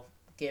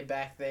get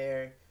back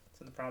there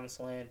to the promised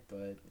land.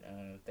 But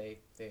they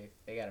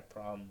got a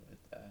problem with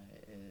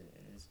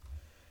his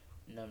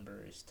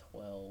number is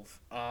 12.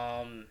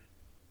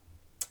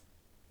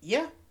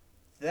 Yeah,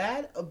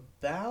 that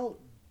about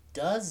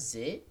does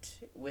it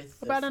with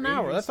about an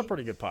hour. That's a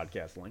pretty good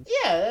podcast length.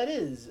 Yeah, that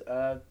is.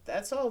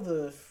 That's all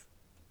the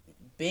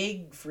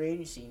big free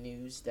agency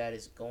news that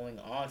is going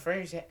on.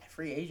 Free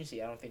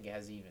agency, I don't think it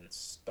has even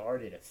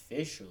started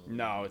officially.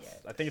 No,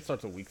 I think it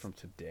starts a week from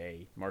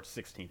today, March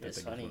 16th.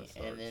 It's funny,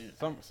 and then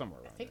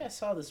somewhere around. I think I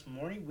saw this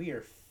morning we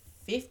are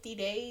 50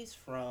 days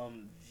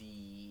from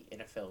the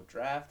NFL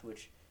draft,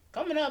 which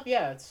coming up.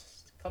 Yeah, it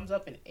comes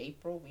up in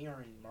April. We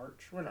are in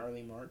March. We're in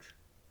early March.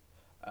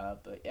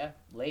 But yeah,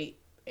 late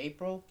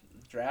April,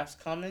 draft's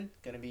coming.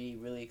 Gonna be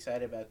really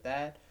excited about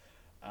that.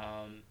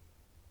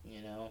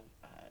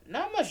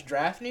 Not much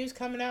draft news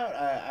coming out.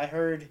 I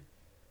heard,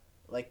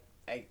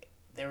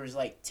 there was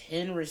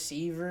 10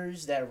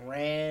 receivers that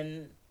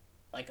ran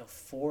a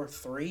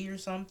 4.3 or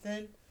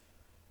something.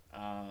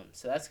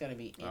 So that's gonna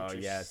be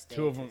interesting.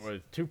 Oh yeah,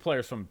 two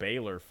players from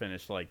Baylor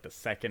finished the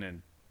second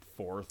and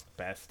fourth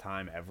best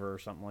time ever or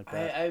something like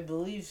that. I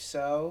believe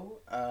so.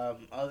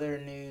 Other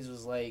news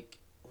was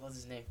what was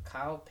his name?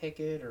 Kyle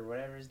Pickett or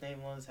whatever his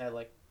name was had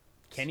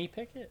Kenny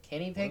Pickett?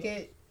 Kenny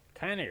Pickett?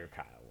 Kenny or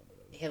Kyle? One of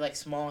those. He had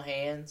small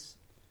hands.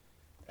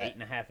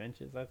 8.5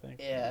 inches, I think.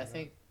 Yeah, I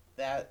think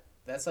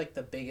that's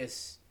the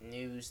biggest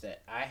news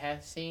that I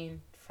have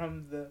seen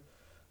from the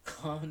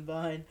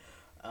combine.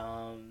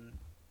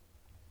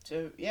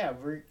 So yeah,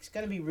 it's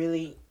gonna be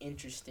really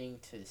interesting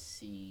to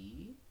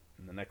see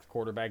And the next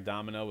quarterback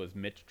domino is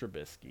Mitch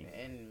Trubisky.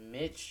 And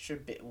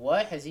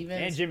what has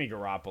even... And Jimmy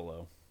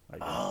Garoppolo.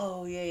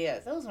 Oh, yeah.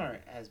 Those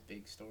aren't as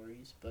big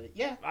stories, but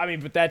yeah. I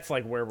mean, but that's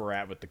like where we're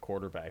at with the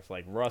quarterbacks.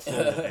 Like Russell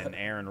and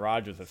Aaron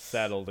Rodgers have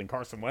settled, and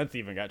Carson Wentz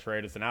even got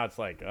traded. So now it's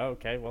like, oh,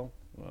 okay, well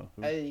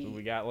who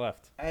we got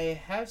left? I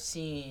have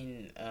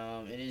seen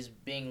it is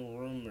being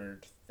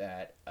rumored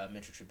that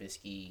Mitchell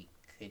Trubisky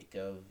could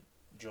go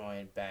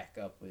join back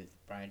up with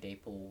Brian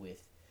Dable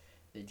with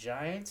the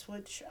Giants,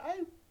 which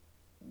I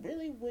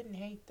really wouldn't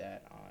hate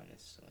that,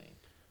 honestly.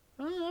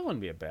 That wouldn't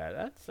be a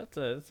bad.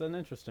 That's an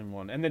interesting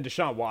one. And then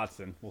Deshaun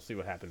Watson. We'll see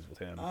what happens with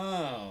him.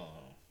 Oh,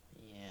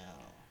 yeah.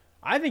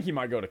 I think he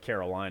might go to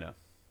Carolina.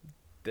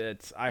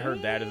 I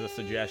heard that as a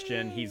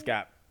suggestion. He's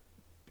got.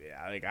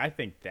 Yeah, I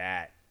think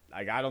that.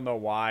 I don't know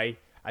why.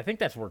 I think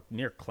that's where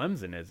near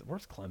Clemson is.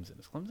 Where's Clemson?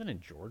 Is Clemson in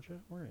Georgia?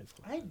 Where is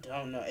Clemson? I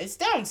don't know. It's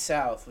down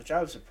south, which I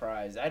was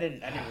surprised. I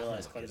didn't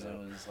realize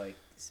Clemson was like.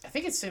 I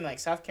think it's in like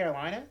South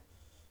Carolina.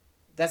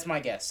 That's my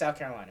guess. South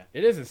Carolina.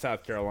 It is in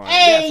South Carolina.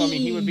 Hey! Yes, I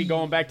mean he would be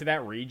going back to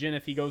that region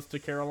if he goes to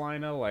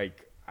Carolina.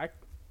 Like I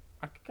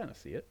could kind of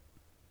see it.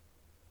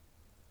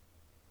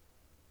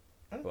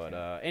 Okay.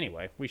 But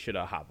anyway, we should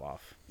hop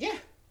off. Yeah.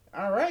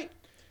 All right.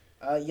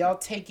 Y'all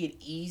take it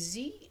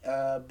easy.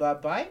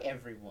 Bye-bye,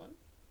 everyone.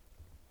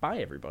 Bye,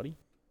 everybody.